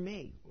have for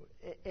me?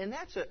 And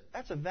that's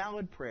a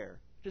valid prayer,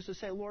 just to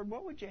say, Lord,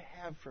 what would you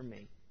have for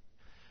me?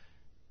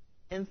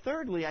 And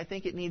thirdly, I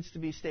think it needs to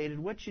be stated,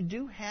 what you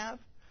do have,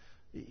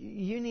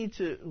 you need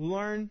to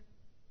learn,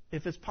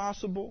 if it's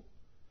possible,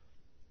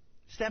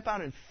 step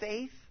out in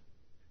faith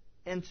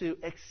and to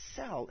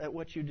excel at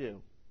what you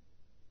do.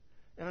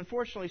 And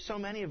unfortunately, so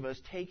many of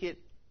us take it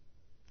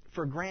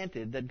for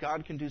granted that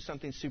God can do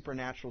something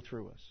supernatural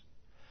through us.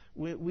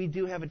 We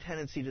do have a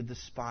tendency to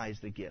despise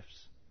the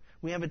gifts.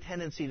 We have a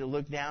tendency to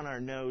look down our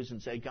nose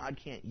and say, God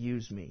can't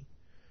use me.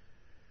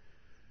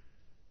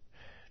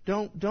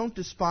 Don't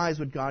despise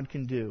what God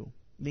can do,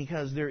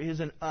 because there is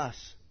an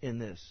us in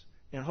this.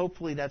 And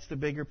hopefully that's the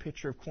bigger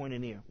picture of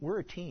Koinonia. We're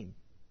a team.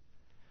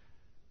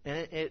 And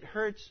it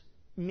hurts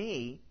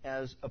me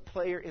as a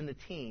player in the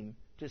team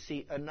to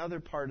see another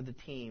part of the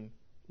team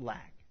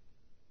lack.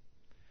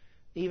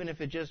 Even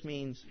if it just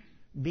means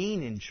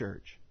being in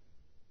church.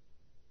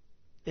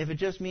 If it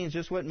just means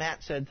just what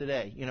Matt said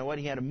today. You know what?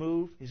 He had to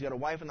move. He's got a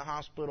wife in the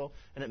hospital,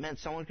 and it meant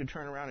someone could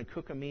turn around and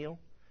cook a meal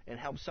and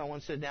help someone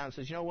sit down and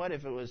says, you know what?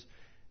 If it was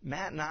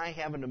Matt and I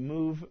having to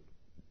move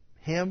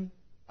him,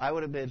 I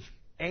would have been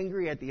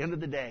angry at the end of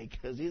the day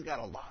because he's got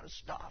a lot of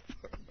stuff.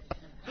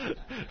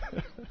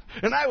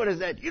 And I would have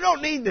said, you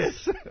don't need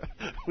this.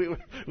 we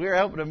were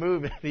helping him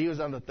move, and he was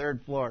on the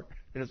 3rd floor.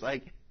 And it's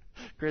like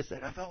Chris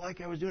said, I felt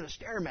like I was doing a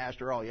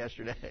Stairmaster all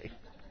yesterday.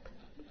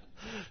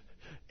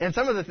 And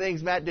some of the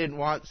things Matt didn't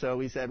want, so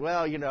we said,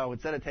 well, you know,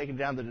 instead of taking it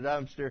down to the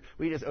dumpster,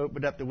 we just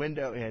opened up the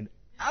window and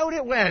out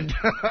it went.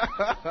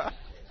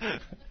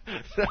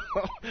 So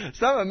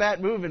some of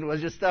Matt moving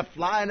was just stuff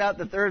flying out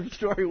the 3rd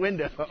story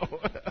window.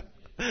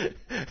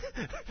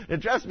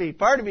 And trust me,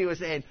 part of me was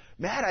saying,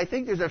 Matt, I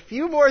think there's a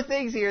few more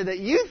things here that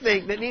you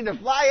think that need to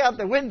fly out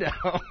the window.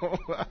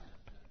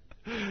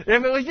 If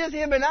it was just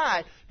him and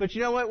I. But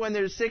you know what? When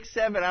there's 6,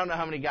 7, I don't know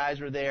how many guys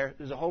were there.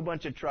 There's a whole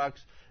bunch of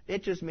trucks.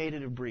 It just made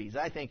it a breeze.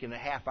 I think in a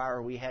half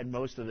hour we had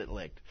most of it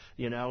licked,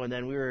 you know, and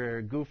then we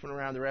were goofing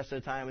around the rest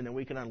of the time, and then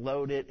we could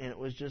unload it, and it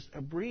was just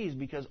a breeze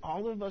because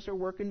all of us are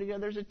working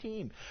together as a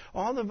team.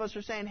 All of us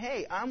are saying,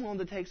 hey, I'm willing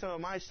to take some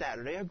of my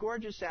Saturday, a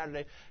gorgeous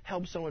Saturday,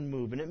 help someone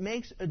move. And it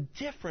makes a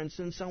difference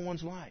in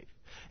someone's life.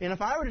 And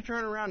if I were to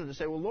turn around and to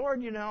say, well,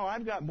 Lord, you know,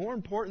 I've got more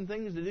important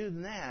things to do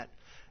than that,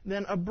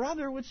 then a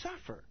brother would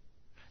suffer.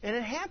 And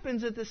it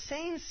happens at the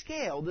same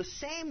scale, the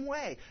same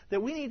way,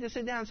 that we need to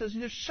sit down and say,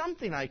 there's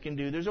something I can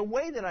do. There's a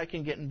way that I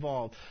can get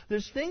involved.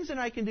 There's things that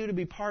I can do to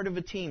be part of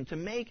a team, to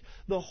make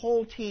the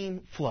whole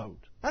team float.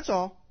 That's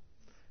all.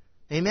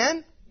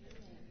 Amen?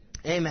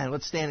 Amen.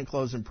 Let's stand and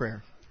close in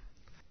prayer.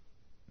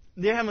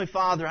 Dear Heavenly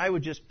Father, I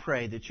would just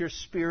pray that your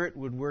Spirit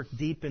would work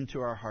deep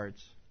into our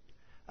hearts.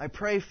 I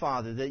pray,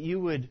 Father, that you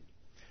would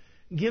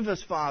give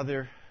us,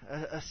 Father,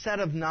 a set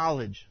of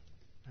knowledge.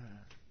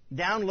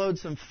 Download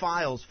some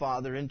files,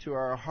 Father, into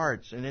our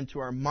hearts and into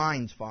our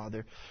minds,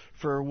 Father,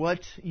 for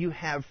what you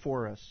have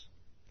for us.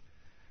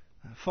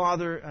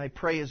 Father, I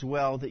pray as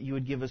well that you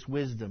would give us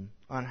wisdom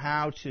on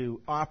how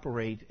to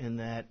operate in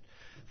that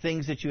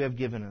things that you have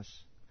given us.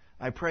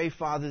 I pray,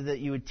 Father, that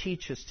you would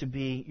teach us to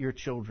be your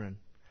children.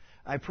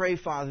 I pray,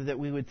 Father, that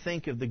we would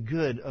think of the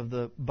good of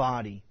the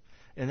body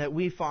and that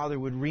we, Father,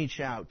 would reach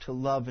out to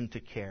love and to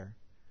care.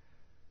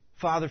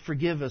 Father,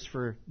 forgive us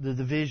for the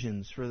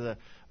divisions, for the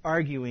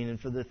arguing, and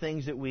for the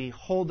things that we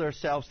hold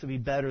ourselves to be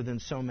better than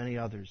so many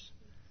others.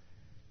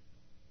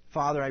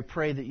 Father, I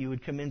pray that you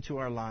would come into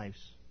our lives.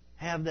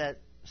 Have that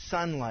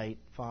sunlight,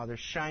 Father,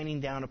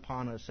 shining down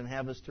upon us and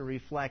have us to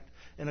reflect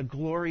in a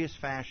glorious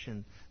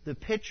fashion the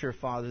picture,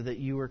 Father, that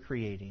you are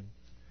creating.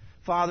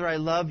 Father, I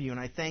love you and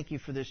I thank you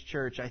for this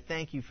church. I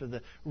thank you for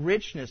the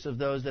richness of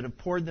those that have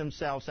poured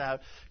themselves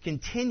out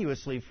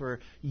continuously for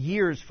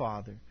years,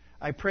 Father.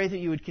 I pray that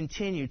you would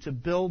continue to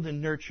build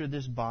and nurture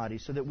this body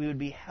so that we would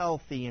be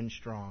healthy and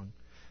strong.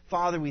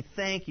 Father, we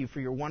thank you for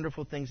your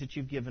wonderful things that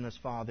you've given us,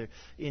 Father.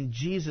 In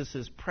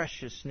Jesus'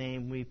 precious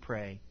name we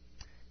pray.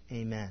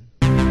 Amen.